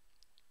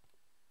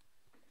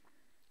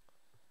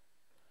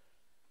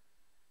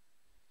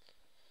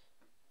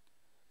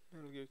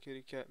 Metal Gear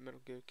Kitty Cat, Metal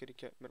Gear Kitty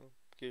Cat, Metal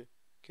Gear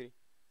Kitty.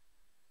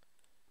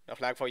 No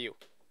flag for you.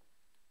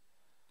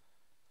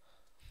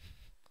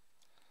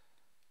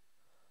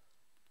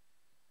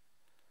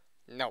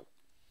 No.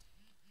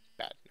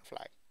 Bad, no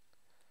flag.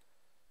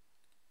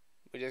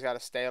 We just gotta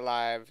stay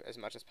alive as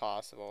much as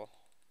possible.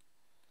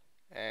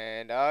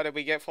 And, oh, did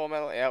we get full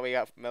metal? Yeah, we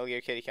got Metal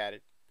Gear Kitty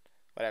Catted.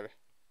 Whatever.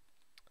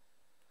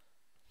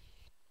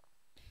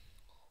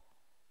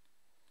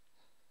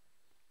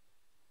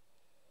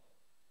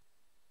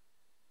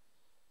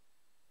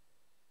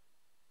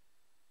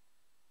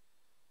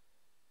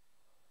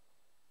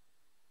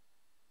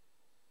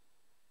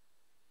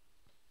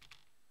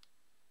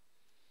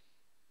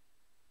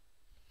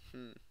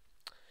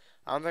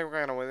 I don't think we're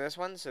gonna win this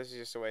one, so this is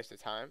just a waste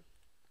of time.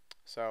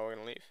 So we're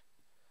gonna leave.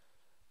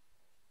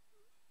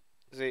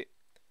 See,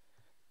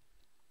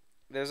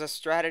 there's a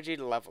strategy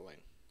to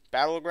leveling.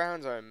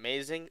 Battlegrounds are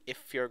amazing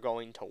if you're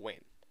going to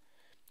win.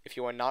 If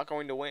you are not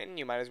going to win,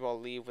 you might as well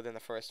leave within the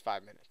first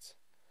 5 minutes.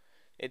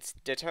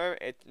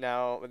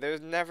 Now. There's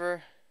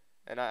never,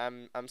 and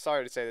I'm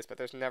sorry to say this, but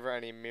there's never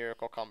any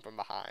miracle come from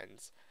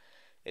behinds.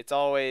 It's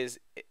always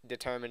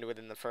determined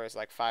within the first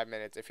like 5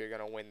 minutes if you're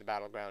gonna win the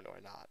battleground or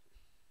not.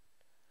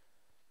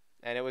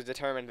 And it was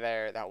determined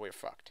there that we're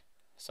fucked.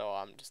 So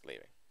I'm just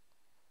leaving.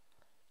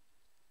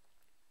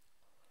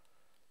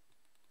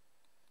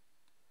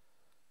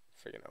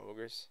 Freaking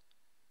ogres.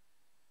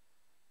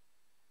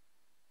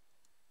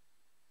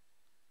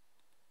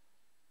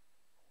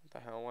 What the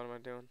hell? What am I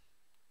doing?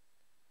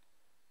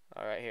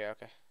 All right, here.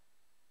 Okay.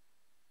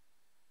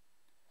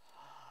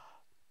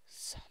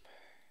 Summer.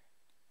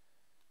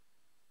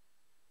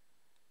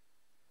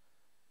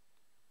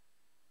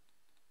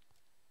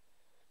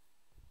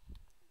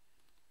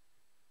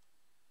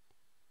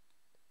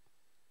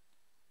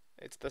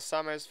 It's the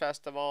Summers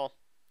Festival.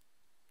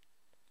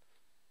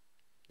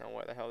 Now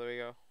where the hell do we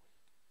go?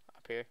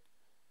 Up here.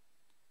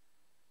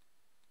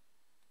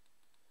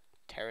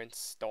 Terrence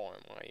Storm.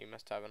 Well, you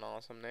must have an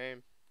awesome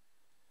name.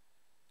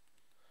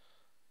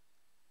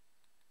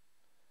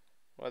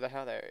 Where the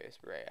hell there is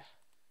Rhea?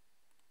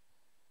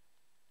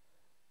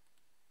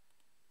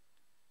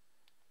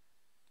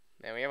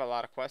 Man, we have a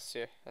lot of quests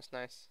here. That's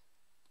nice.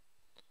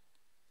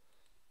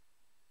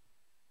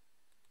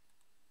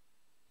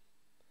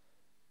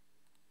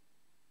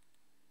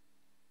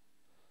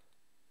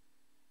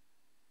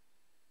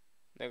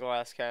 The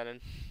glass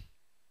cannon.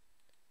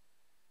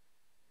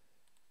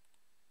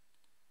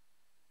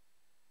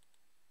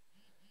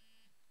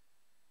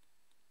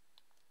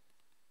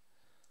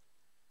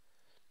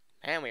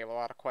 Man, we have a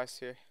lot of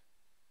quests here.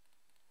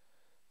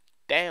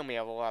 Damn, we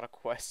have a lot of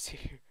quests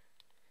here.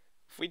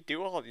 If we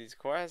do all these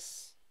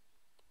quests...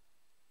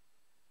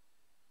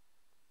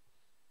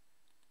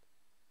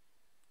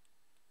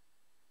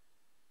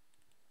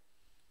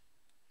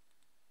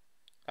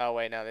 Oh,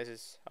 wait, no, this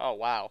is... Oh,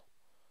 wow.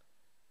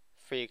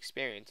 Free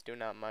experience. Do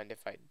not mind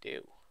if I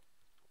do.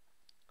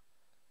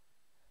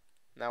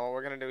 Now, what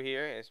we're going to do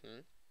here is...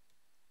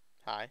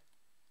 Hi.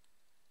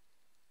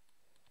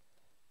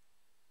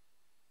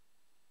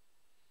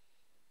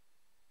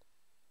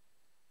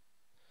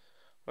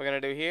 What we're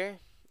going to do here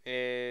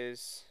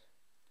is...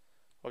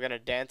 We're going to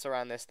dance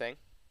around this thing.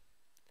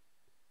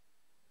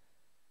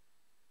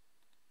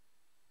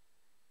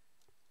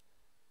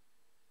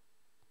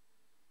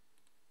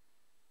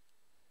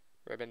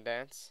 Ribbon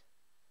dance.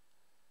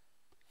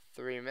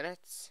 3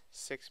 minutes.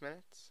 6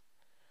 minutes.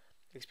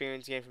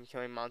 Experience gained from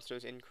killing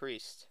monsters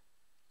increased.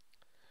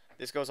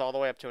 This goes all the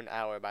way up to an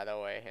hour, by the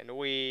way. And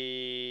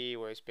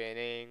we're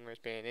spinning, we're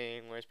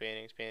spinning, we're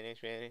spinning, spinning,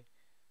 spinning.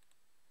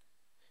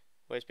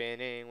 We're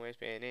spinning, we're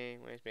spinning,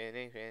 we're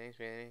spinning, spinning,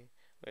 spinning.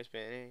 We're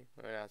spinning,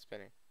 we're not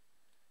spinning.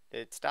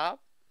 Did it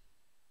stop?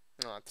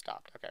 No, it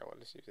stopped. Okay, we'll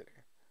just use it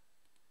again.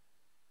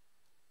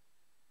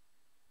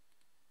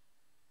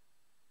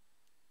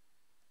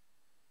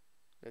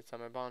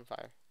 Midsummer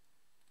Bonfire.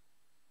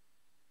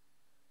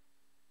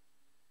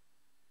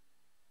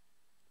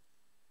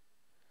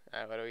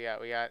 Alright, what do we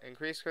got? We got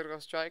increased critical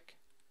strike.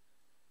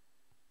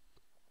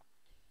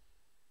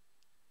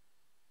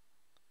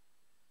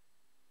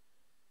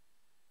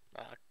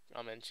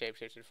 I'm in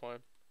shapeshifted form.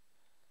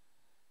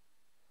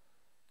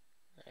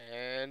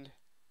 And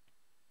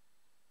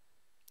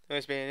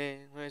we're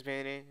spinning, we're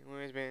spinning,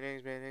 we're spinning,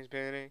 spinning,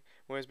 spinning,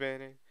 we're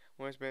spinning,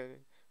 we're spinning,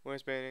 we're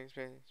spinning,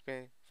 spinning,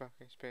 spinning,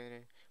 fucking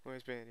spinning, we're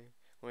spinning,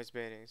 we're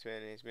spinning,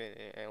 spinning,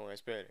 spinning, and we're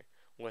spinning,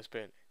 and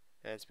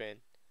spin,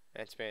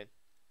 and spin.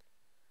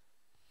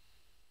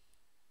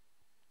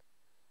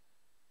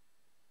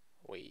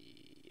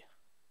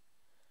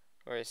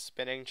 We're a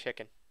spinning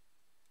chicken.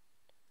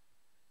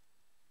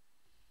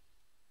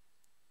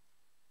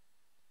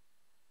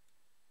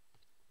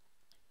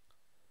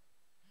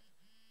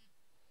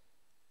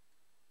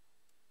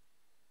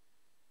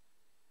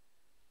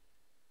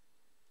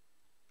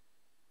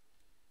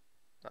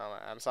 Oh,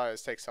 I'm sorry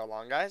this takes so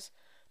long, guys.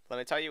 Let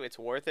me tell you, it's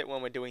worth it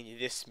when we're doing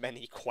this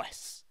many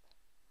quests.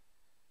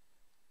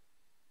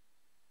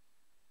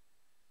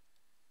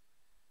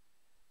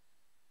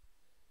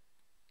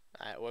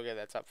 Alright, we'll get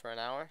that's up for an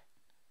hour.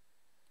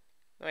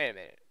 Wait a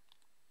minute.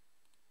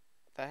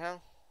 What the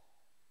hell?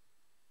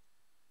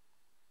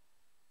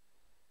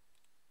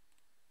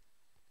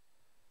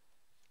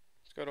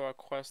 Let's go to our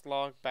quest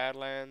log,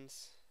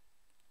 Badlands.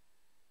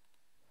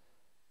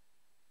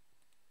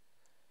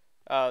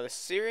 Oh, the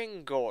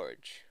Searing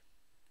Gorge.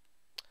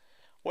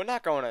 We're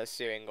not going to the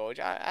Searing Gorge.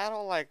 I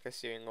don't like the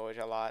Searing Gorge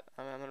a lot.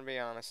 I'm gonna be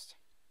honest.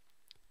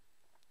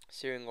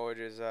 Searing Gorge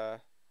is right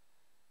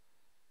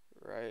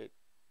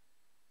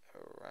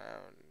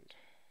around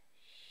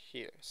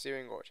here.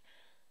 Searing Gorge.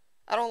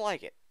 I don't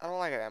like it. I don't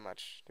like it that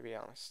much, to be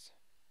honest.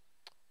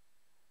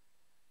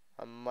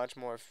 I'm much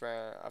more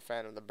a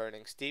fan of the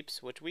Burning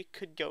Steeps, which we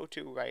could go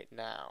to right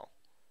now.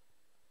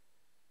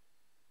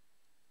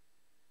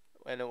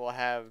 And it will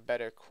have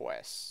better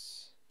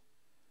quests.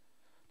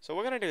 So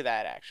we're going to do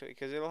that, actually,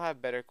 because it'll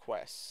have better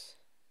quests.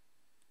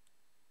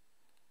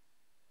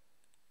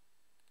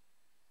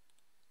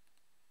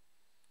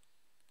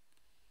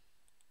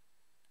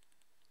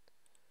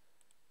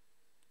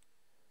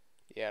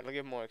 Yeah, it'll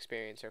give more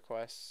experience or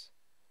quests.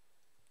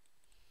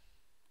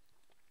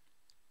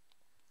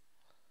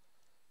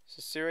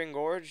 So Searing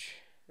Gorge,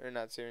 or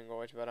not Searing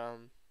Gorge, but what's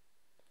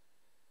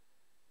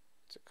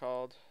it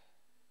called?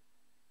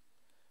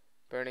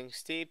 Burning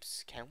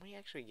Steeps. Can we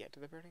actually get to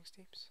the Burning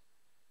Steeps?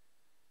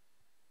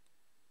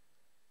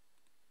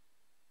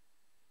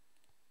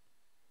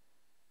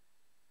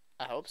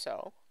 I hope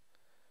so.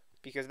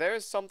 Because there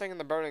is something in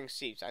the Burning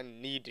Steeps I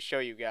need to show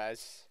you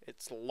guys.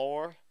 It's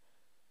lore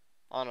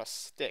on a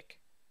stick.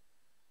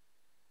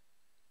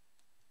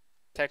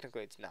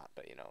 Technically it's not,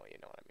 but you know what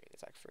I mean.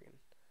 It's like freaking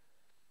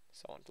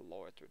so into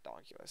lore, it's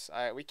ridiculous.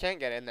 Alright, we can't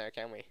get in there,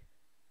 can we?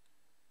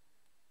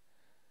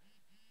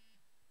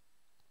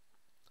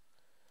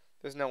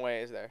 There's no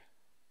way, is there?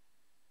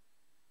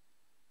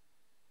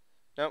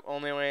 Nope,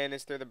 only way in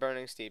is through the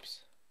Burning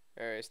Steeps.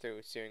 Or is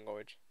through Searing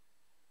Gorge.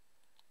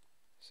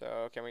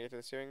 So, can we get to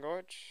the Searing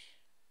Gorge?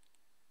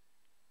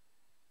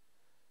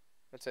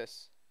 What's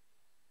this?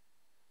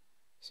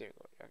 Searing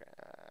Gorge,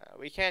 okay.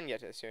 We can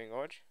get to the Searing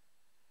Gorge.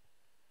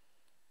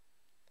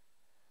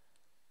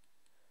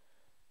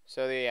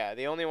 So,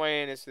 the only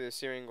way in is through the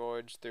Searing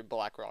Gorge through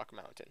Blackrock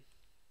Mountain.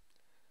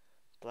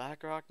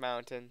 Blackrock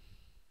Mountain.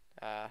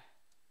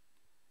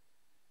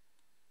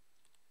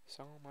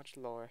 So much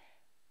lore.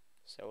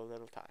 So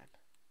little time.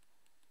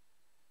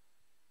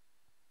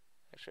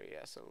 Actually,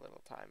 yes, a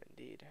little time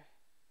indeed.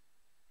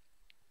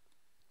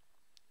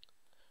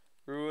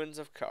 Ruins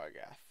of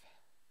Kargath.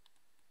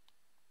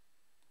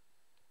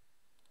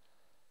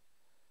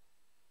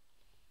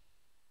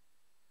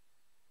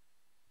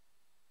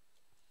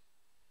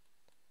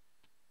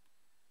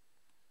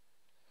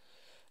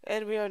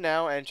 And we are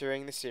now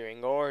entering the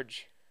Searing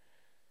Gorge.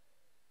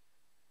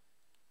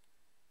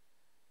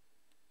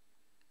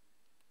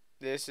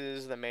 This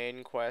is the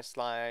main quest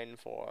line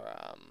for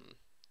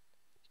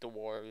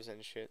dwarves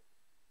and shit.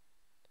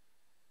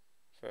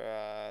 For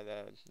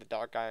the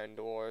Dark Iron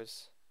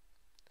Dwarves.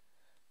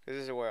 Because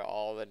this is where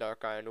all the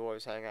Dark Iron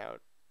Dwarves hang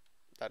out.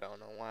 I don't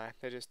know why.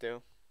 They just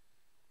do.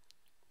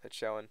 It's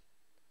showing.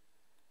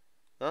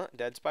 Huh?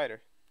 Dead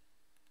spider.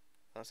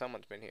 Oh,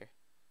 someone's been here.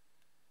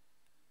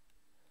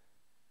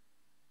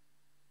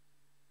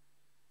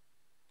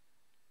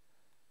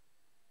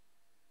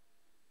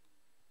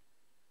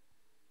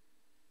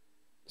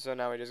 So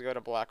now we just go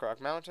to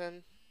Blackrock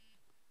Mountain.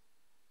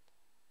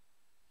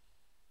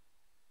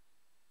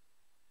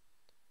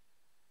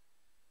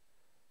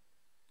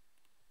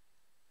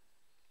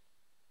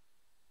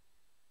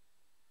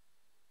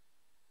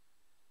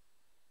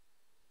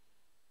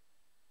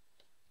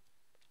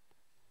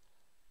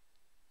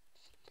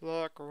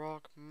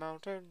 Blackrock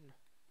Mountain,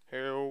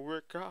 here we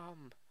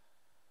come.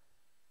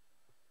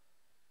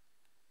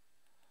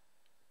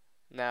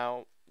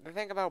 Now, the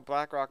thing about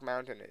Blackrock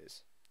Mountain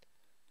is,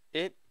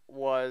 it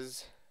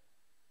was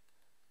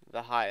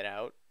the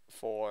hideout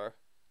for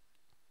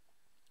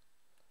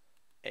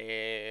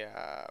a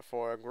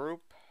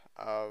group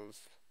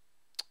of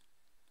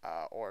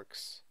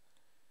orcs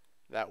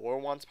that were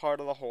once part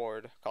of the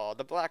Horde called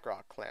the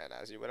Blackrock clan,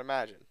 as you would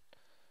imagine.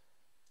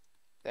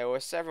 There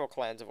were several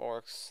clans of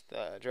orcs,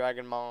 the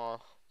Dragon Maw,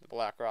 the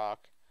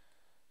Blackrock,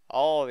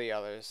 all the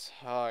others.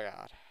 Oh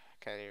god,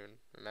 I can't even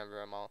remember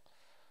them all.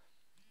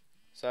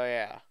 So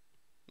yeah,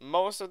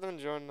 most of them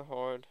joined the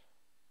Horde,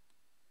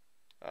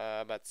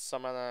 but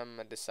some of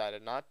them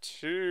decided not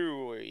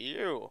to.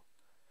 You,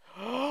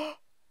 guys,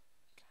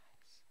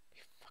 we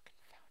fucking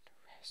found a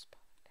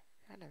respawn.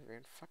 I never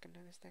even fucking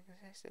knew this thing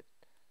existed.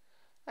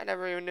 I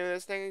never even knew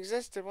this thing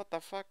existed. What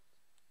the fuck?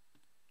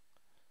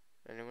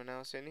 Anyone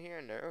else in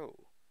here? No.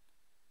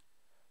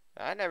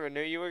 I never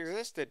knew you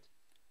existed.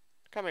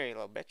 Come here, you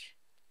little bitch.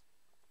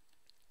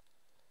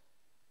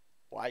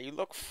 Wow, you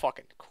look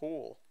fucking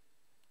cool.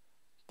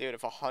 Dude,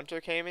 if a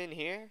hunter came in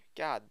here,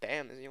 god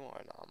damn, you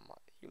are not.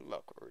 You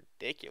look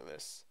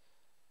ridiculous.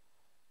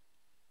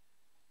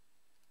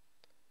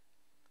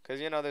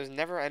 Because, you know, there's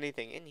never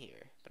anything in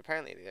here. But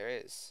apparently there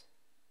is.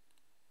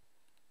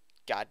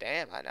 God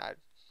damn,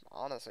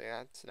 honestly,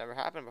 that's never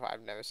happened before.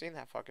 I've never seen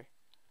that fucker.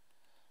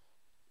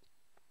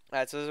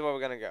 Alright, so this is where we're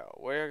gonna go.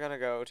 We're gonna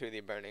go to the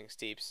Burning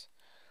Steeps.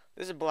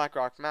 This is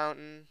Blackrock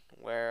Mountain,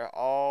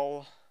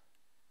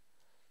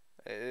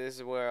 this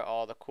is where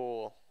all the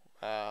cool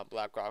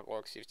Blackrock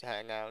orcs used to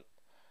hang out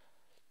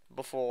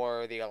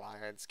before the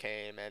Alliance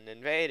came and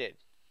invaded.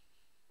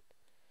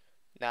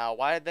 Now,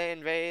 why did they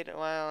invade?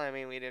 Well, I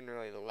mean, we didn't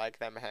really like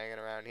them hanging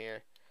around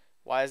here.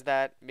 Why is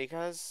that?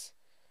 Because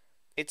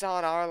it's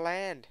on our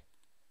land.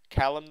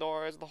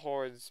 Kalimdor is the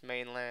Horde's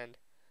mainland.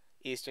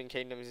 Eastern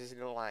Kingdoms is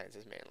the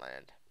Alliance's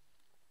mainland.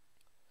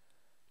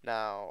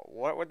 Now,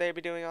 what would they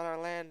be doing on our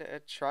land?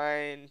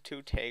 Trying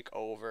to take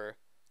over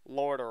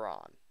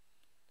Lordaeron.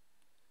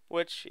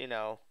 Which, you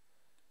know,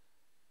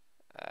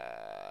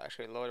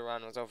 actually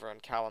Lordaeron was over on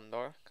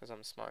Kalimdor, because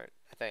I'm smart,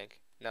 I think.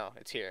 No,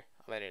 it's here.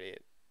 I'm an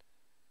idiot.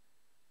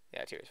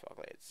 Yeah, Tears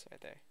Falkblades,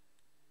 right there.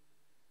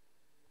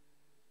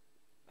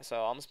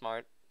 So, I'm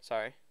smart.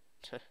 Sorry.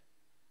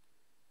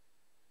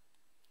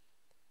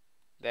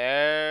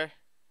 There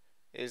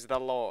is the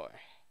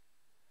lore.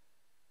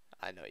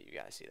 I know you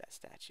guys see that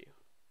statue.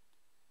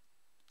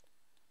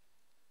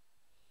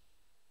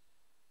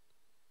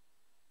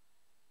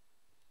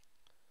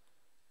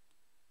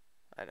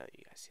 I know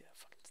you guys see that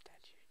fucking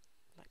statue.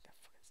 I like that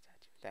fucking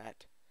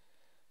statue.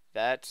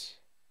 That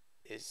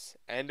is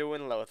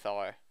Anduin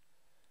Lothar,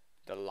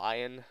 the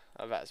Lion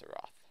of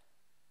Azeroth.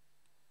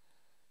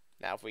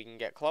 Now, if we can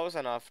get close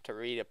enough to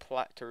read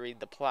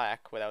the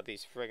plaque without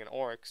these friggin'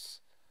 orcs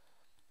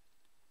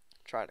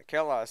trying to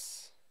kill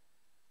us.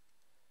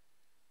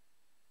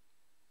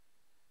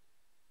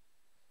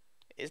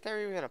 Is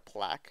there even a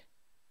plaque?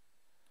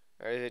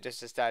 Or is it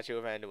just a statue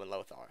of Anduin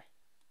Lothar?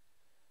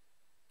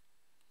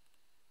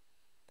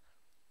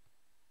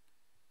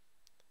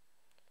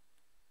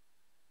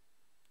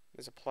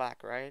 There's a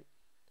plaque, right?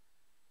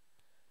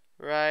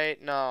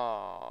 Right?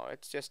 No,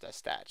 it's just a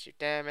statue.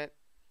 Damn it.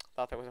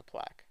 Thought there was a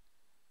plaque.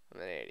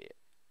 I'm an idiot.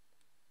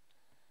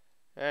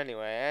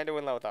 Anyway,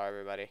 Anduin Lothar,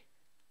 everybody.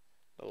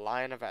 The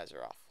Lion of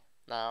Azeroth.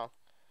 Now,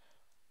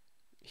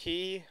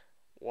 he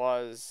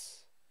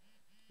was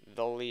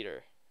the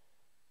leader.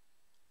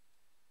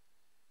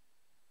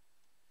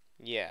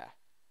 Yeah.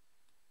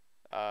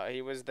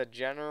 He was the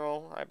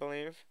general, I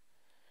believe.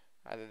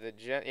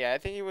 Yeah, I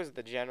think he was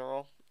the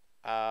general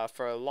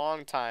for a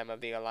long time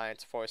of the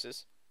Alliance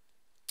forces.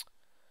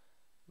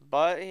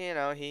 But, you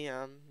know, he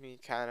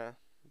kind of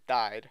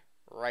died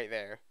right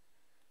there.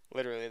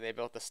 Literally, they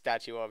built a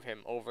statue of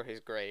him over his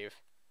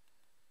grave.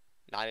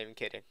 Not even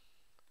kidding.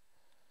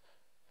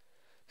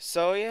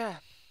 So, yeah.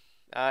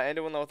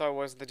 Anduin Lothar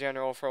was the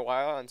general for a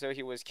while until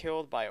he was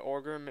killed by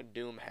Orgrim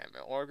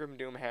Doomhammer. Orgrim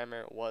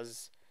Doomhammer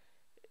was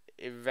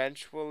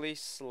eventually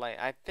slain.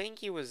 I think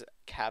he was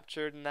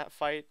captured in that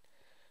fight.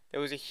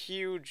 There was a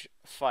huge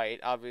fight.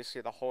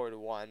 Obviously, the Horde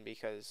won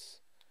because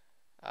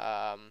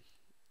Anduin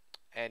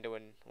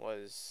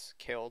was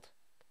killed.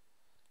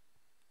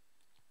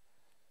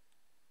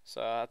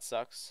 So that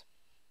sucks.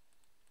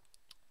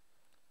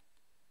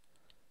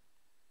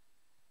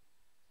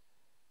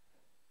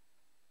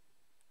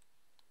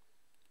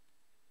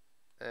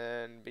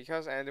 And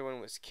because Anduin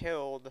was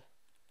killed,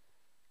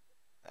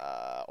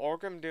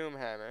 Orgrim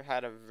Doomhammer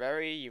had a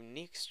very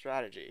unique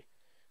strategy.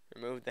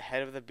 Remove the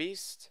head of the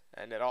beast,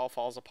 and it all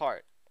falls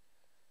apart.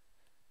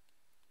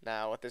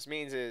 Now, what this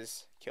means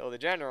is, kill the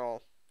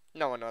general,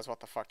 no one knows what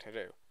the fuck to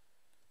do.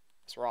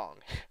 It's wrong.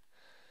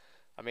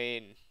 I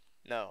mean,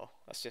 no,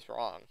 that's just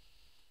wrong.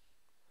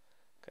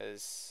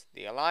 Because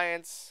the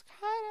Alliance,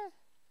 kinda,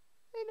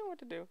 they know what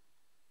to do.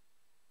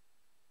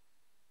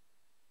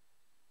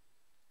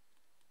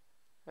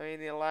 I mean,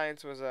 the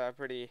Alliance was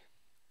pretty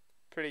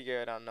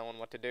good on knowing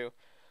what to do.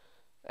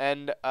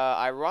 And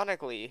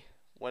ironically,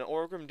 when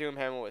Orgrim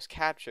Doomhammer was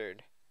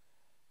captured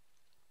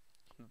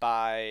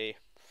by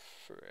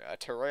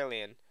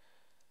Turalyon,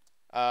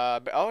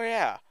 oh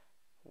yeah,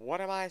 what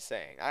am I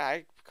saying?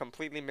 I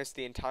completely missed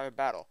the entire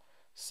battle.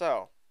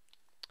 So,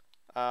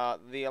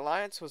 the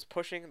Alliance was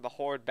pushing the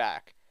Horde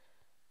back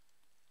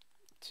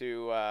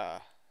to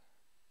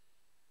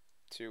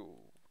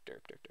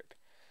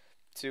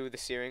the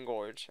Searing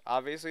Gorge.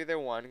 Obviously, they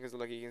won because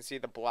look, you can see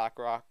the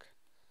Blackrock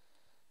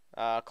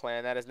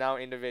clan that is now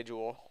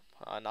individual,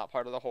 not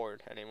part of the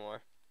Horde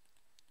anymore.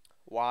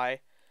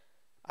 Why?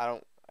 I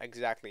don't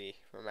exactly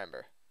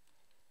remember,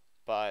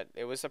 but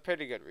it was a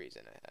pretty good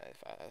reason,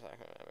 if I can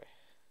remember.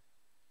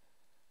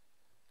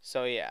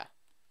 So yeah,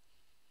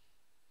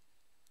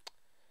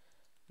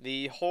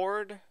 the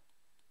Horde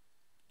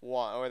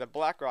won, or the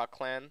Blackrock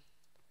clan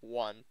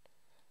won.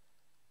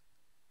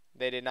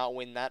 They did not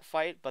win that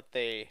fight, but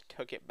they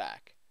took it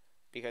back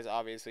because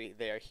obviously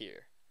they are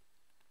here.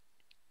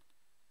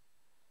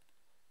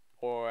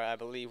 Or I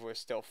believe we're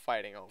still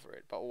fighting over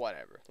it, but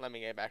whatever. Let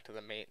me get back to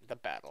the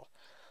battle.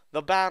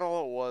 The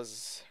battle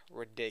was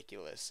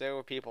ridiculous. There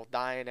were people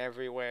dying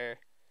everywhere.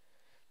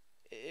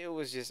 It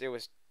was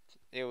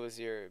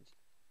your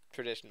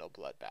traditional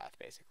bloodbath,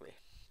 basically.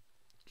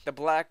 The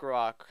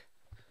Blackrock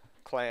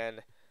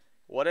clan,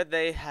 what did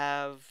they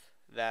have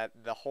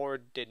that the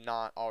Horde did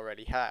not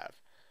already have?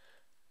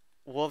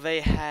 Well, they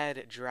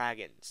had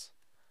dragons.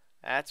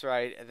 That's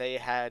right, they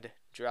had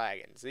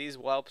dragons. These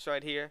whelps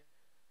right here,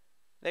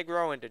 they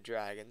grow into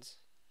dragons.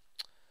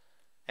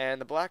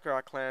 And the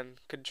Blackrock clan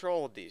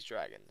controlled these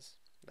dragons.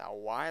 Now,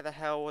 why the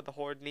hell would the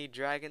Horde need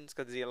dragons?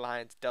 Because the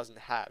Alliance doesn't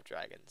have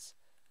dragons.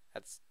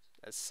 That's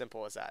as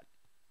simple as that.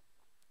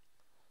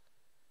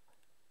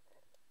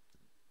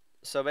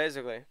 So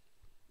basically,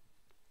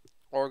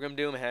 Orgrim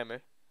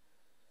Doomhammer,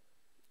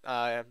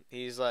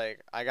 he's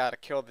like, I gotta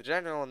kill the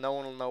general and no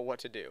one will know what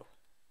to do.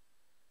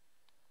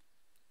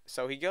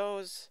 So he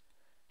goes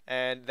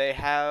and they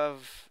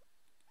have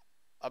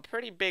a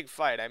pretty big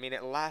fight. I mean,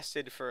 it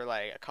lasted for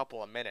like a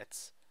couple of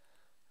minutes.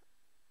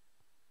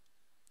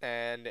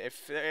 And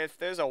if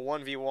there's a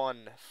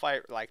 1v1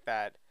 fight like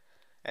that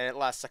and it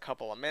lasts a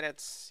couple of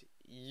minutes,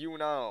 you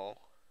know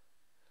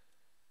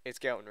it's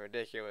getting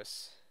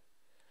ridiculous.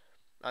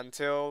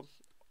 Until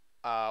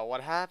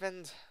what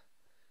happened?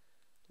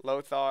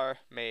 Lothar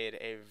made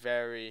a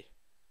very,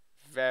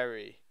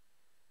 very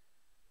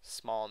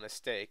small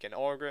mistake, and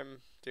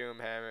Orgrim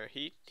Doomhammer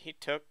he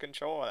took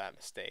control of that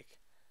mistake.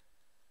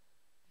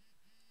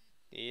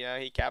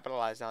 He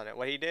capitalized on it.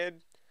 What he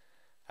did,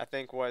 I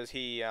think, was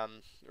he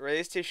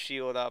raised his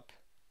shield up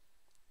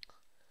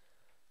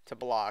to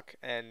block,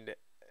 and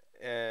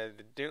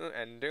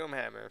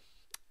Doomhammer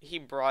he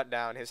brought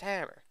down his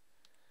hammer,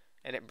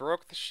 and it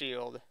broke the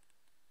shield,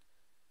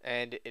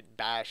 and it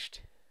bashed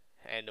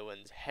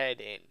Anduin's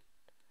head in.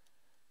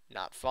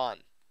 Not fun,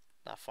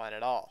 not fun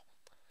at all.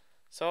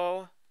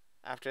 So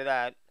after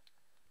that,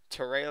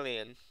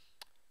 Turalyon,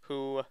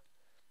 who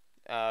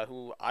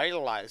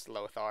idolized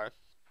Lothar,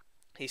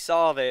 he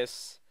saw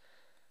this,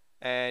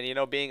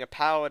 and being a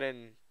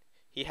paladin,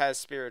 he has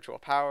spiritual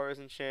powers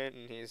and shit,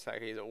 and he's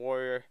a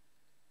warrior.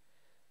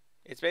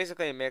 It's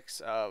basically a mix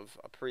of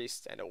a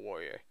priest and a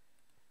warrior.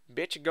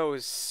 Bitch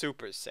goes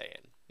Super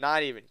Saiyan.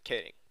 Not even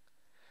kidding.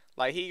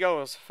 Like, he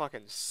goes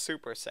fucking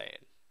Super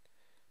Saiyan.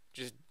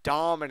 Just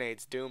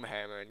dominates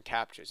Doomhammer and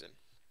captures him.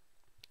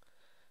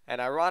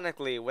 And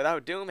ironically,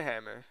 without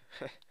Doomhammer,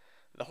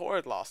 the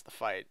Horde lost the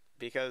fight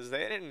because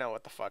they didn't know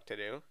what the fuck to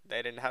do.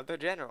 They didn't have their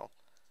general.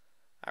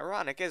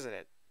 Ironic, isn't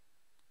it?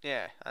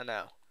 Yeah, I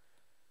know.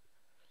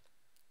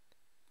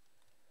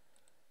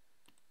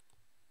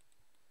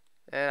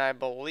 And I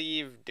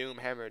believe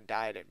Doomhammer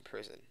died in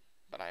prison,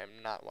 but I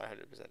am not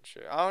 100%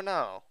 sure. Oh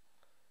no.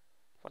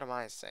 What am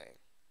I saying?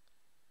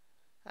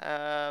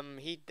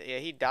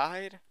 He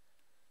died?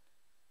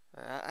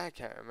 I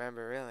can't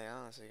remember really,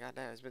 honestly.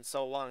 Goddamn, it's been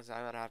so long since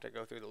I'm gonna have to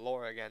go through the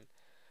lore again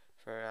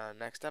for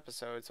next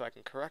episode so I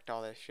can correct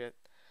all this shit.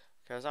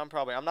 Because I'm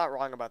not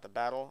wrong about the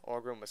battle.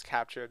 Orgrim was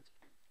captured.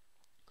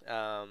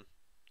 And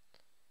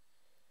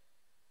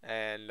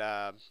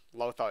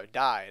Lothar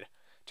died.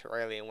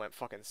 Turalyon went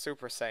fucking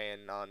Super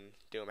Saiyan on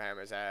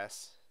Doomhammer's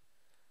ass.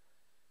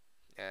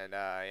 And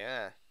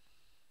yeah.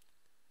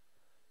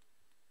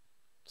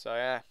 So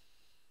yeah.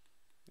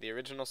 The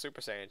original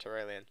Super Saiyan,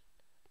 Turalyon.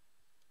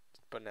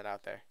 Just putting it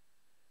out there.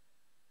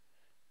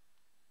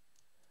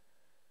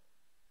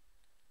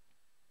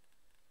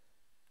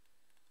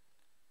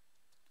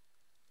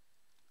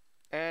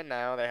 And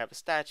now they have a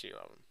statue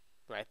of him.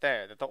 Right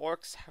there. That the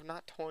orcs have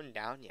not torn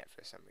down yet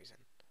for some reason.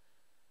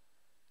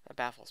 That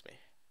baffles me.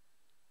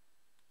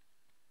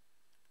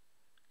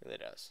 It really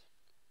does.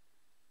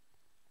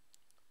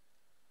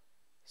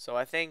 So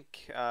I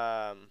think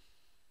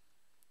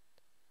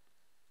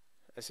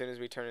as soon as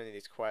we turn in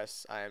these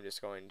quests, I am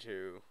just going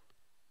to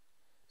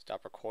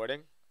stop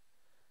recording.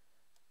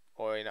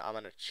 Or, I'm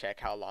going to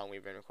check how long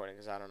we've been recording,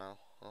 because I don't know.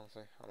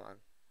 Honestly, hold on.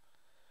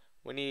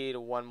 We need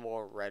one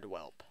more red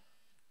whelp.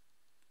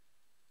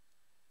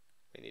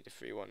 We need to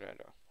free one red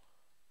whelp.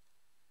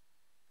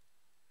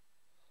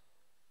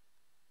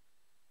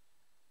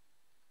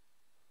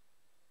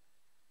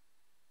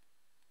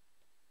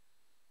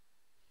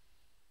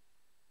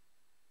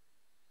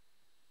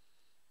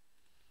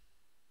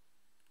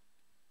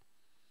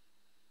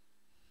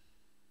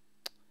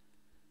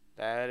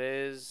 That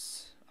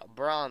is a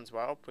bronze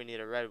whelp. We need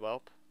a red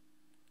whelp.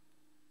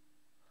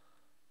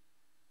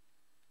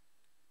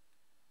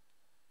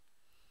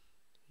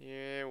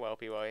 Yeah,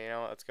 whelpy. Well, you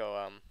know what? Let's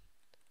go,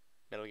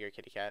 Metal Gear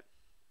Kitty Cat.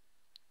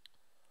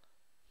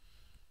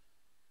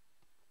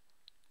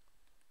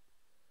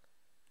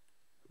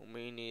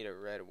 We need a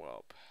red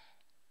whelp.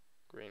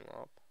 Green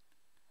whelp.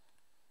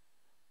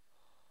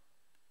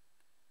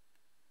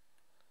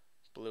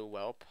 Blue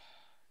whelp.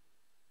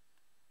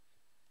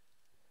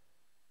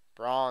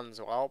 Bronze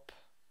whelp.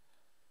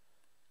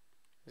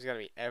 There's gonna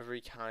be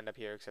every kind up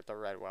here except the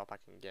red whelp. I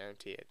can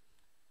guarantee it.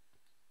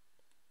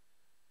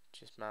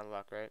 Just my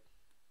luck, right?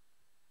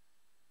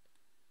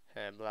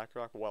 Hey,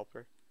 Blackrock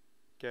Whelper.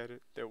 Get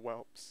it? They're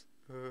whelps.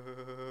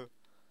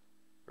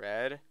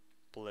 Red.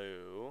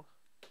 Blue.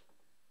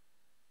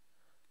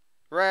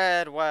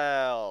 Red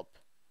whelp!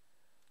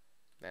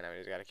 Then I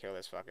just gotta kill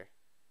this fucker.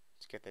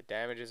 Let's get the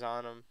damages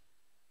on him.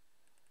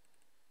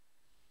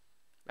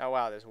 Oh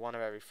wow, there's one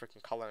of every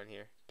freaking color in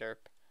here. Derp.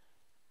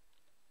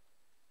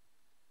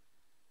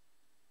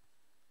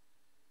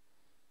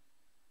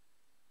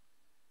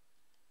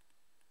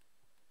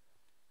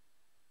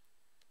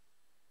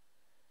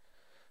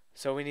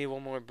 So we need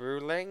one more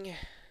Broodling.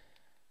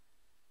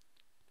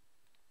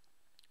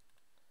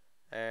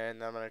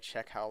 And I'm gonna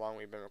check how long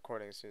we've been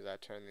recording as soon as I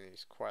turn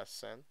these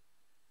quests in.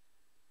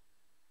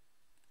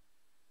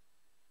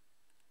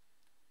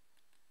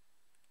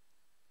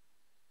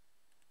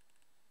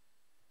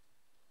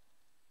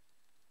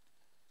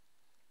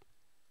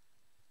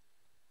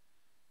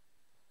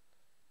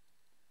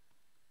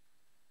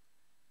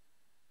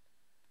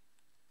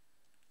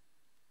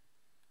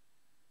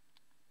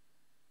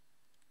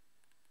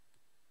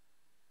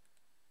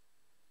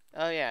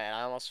 Oh yeah, and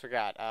I almost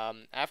forgot.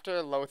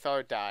 After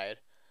Lothar died,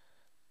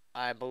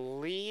 I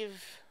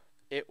believe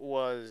it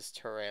was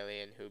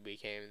Turalian who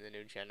became the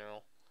new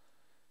general,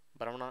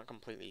 but I'm not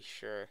completely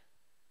sure.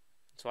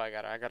 That's why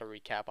I gotta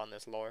recap on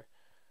this lore.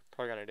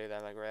 Probably gonna do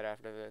that like right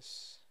after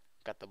this.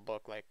 Got the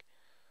book like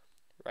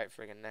right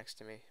friggin' next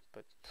to me,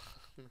 but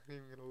I'm not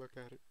even gonna look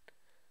at it.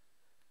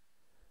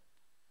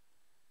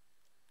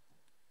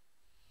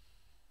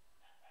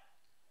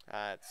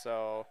 Alright,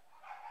 so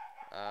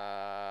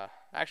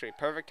actually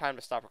perfect time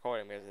to stop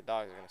recording because the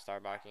dogs are gonna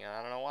start barking and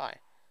I don't know why.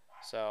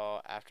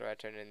 So after I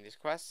turn in these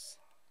quests,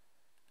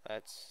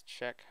 let's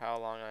check how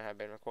long I have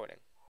been recording.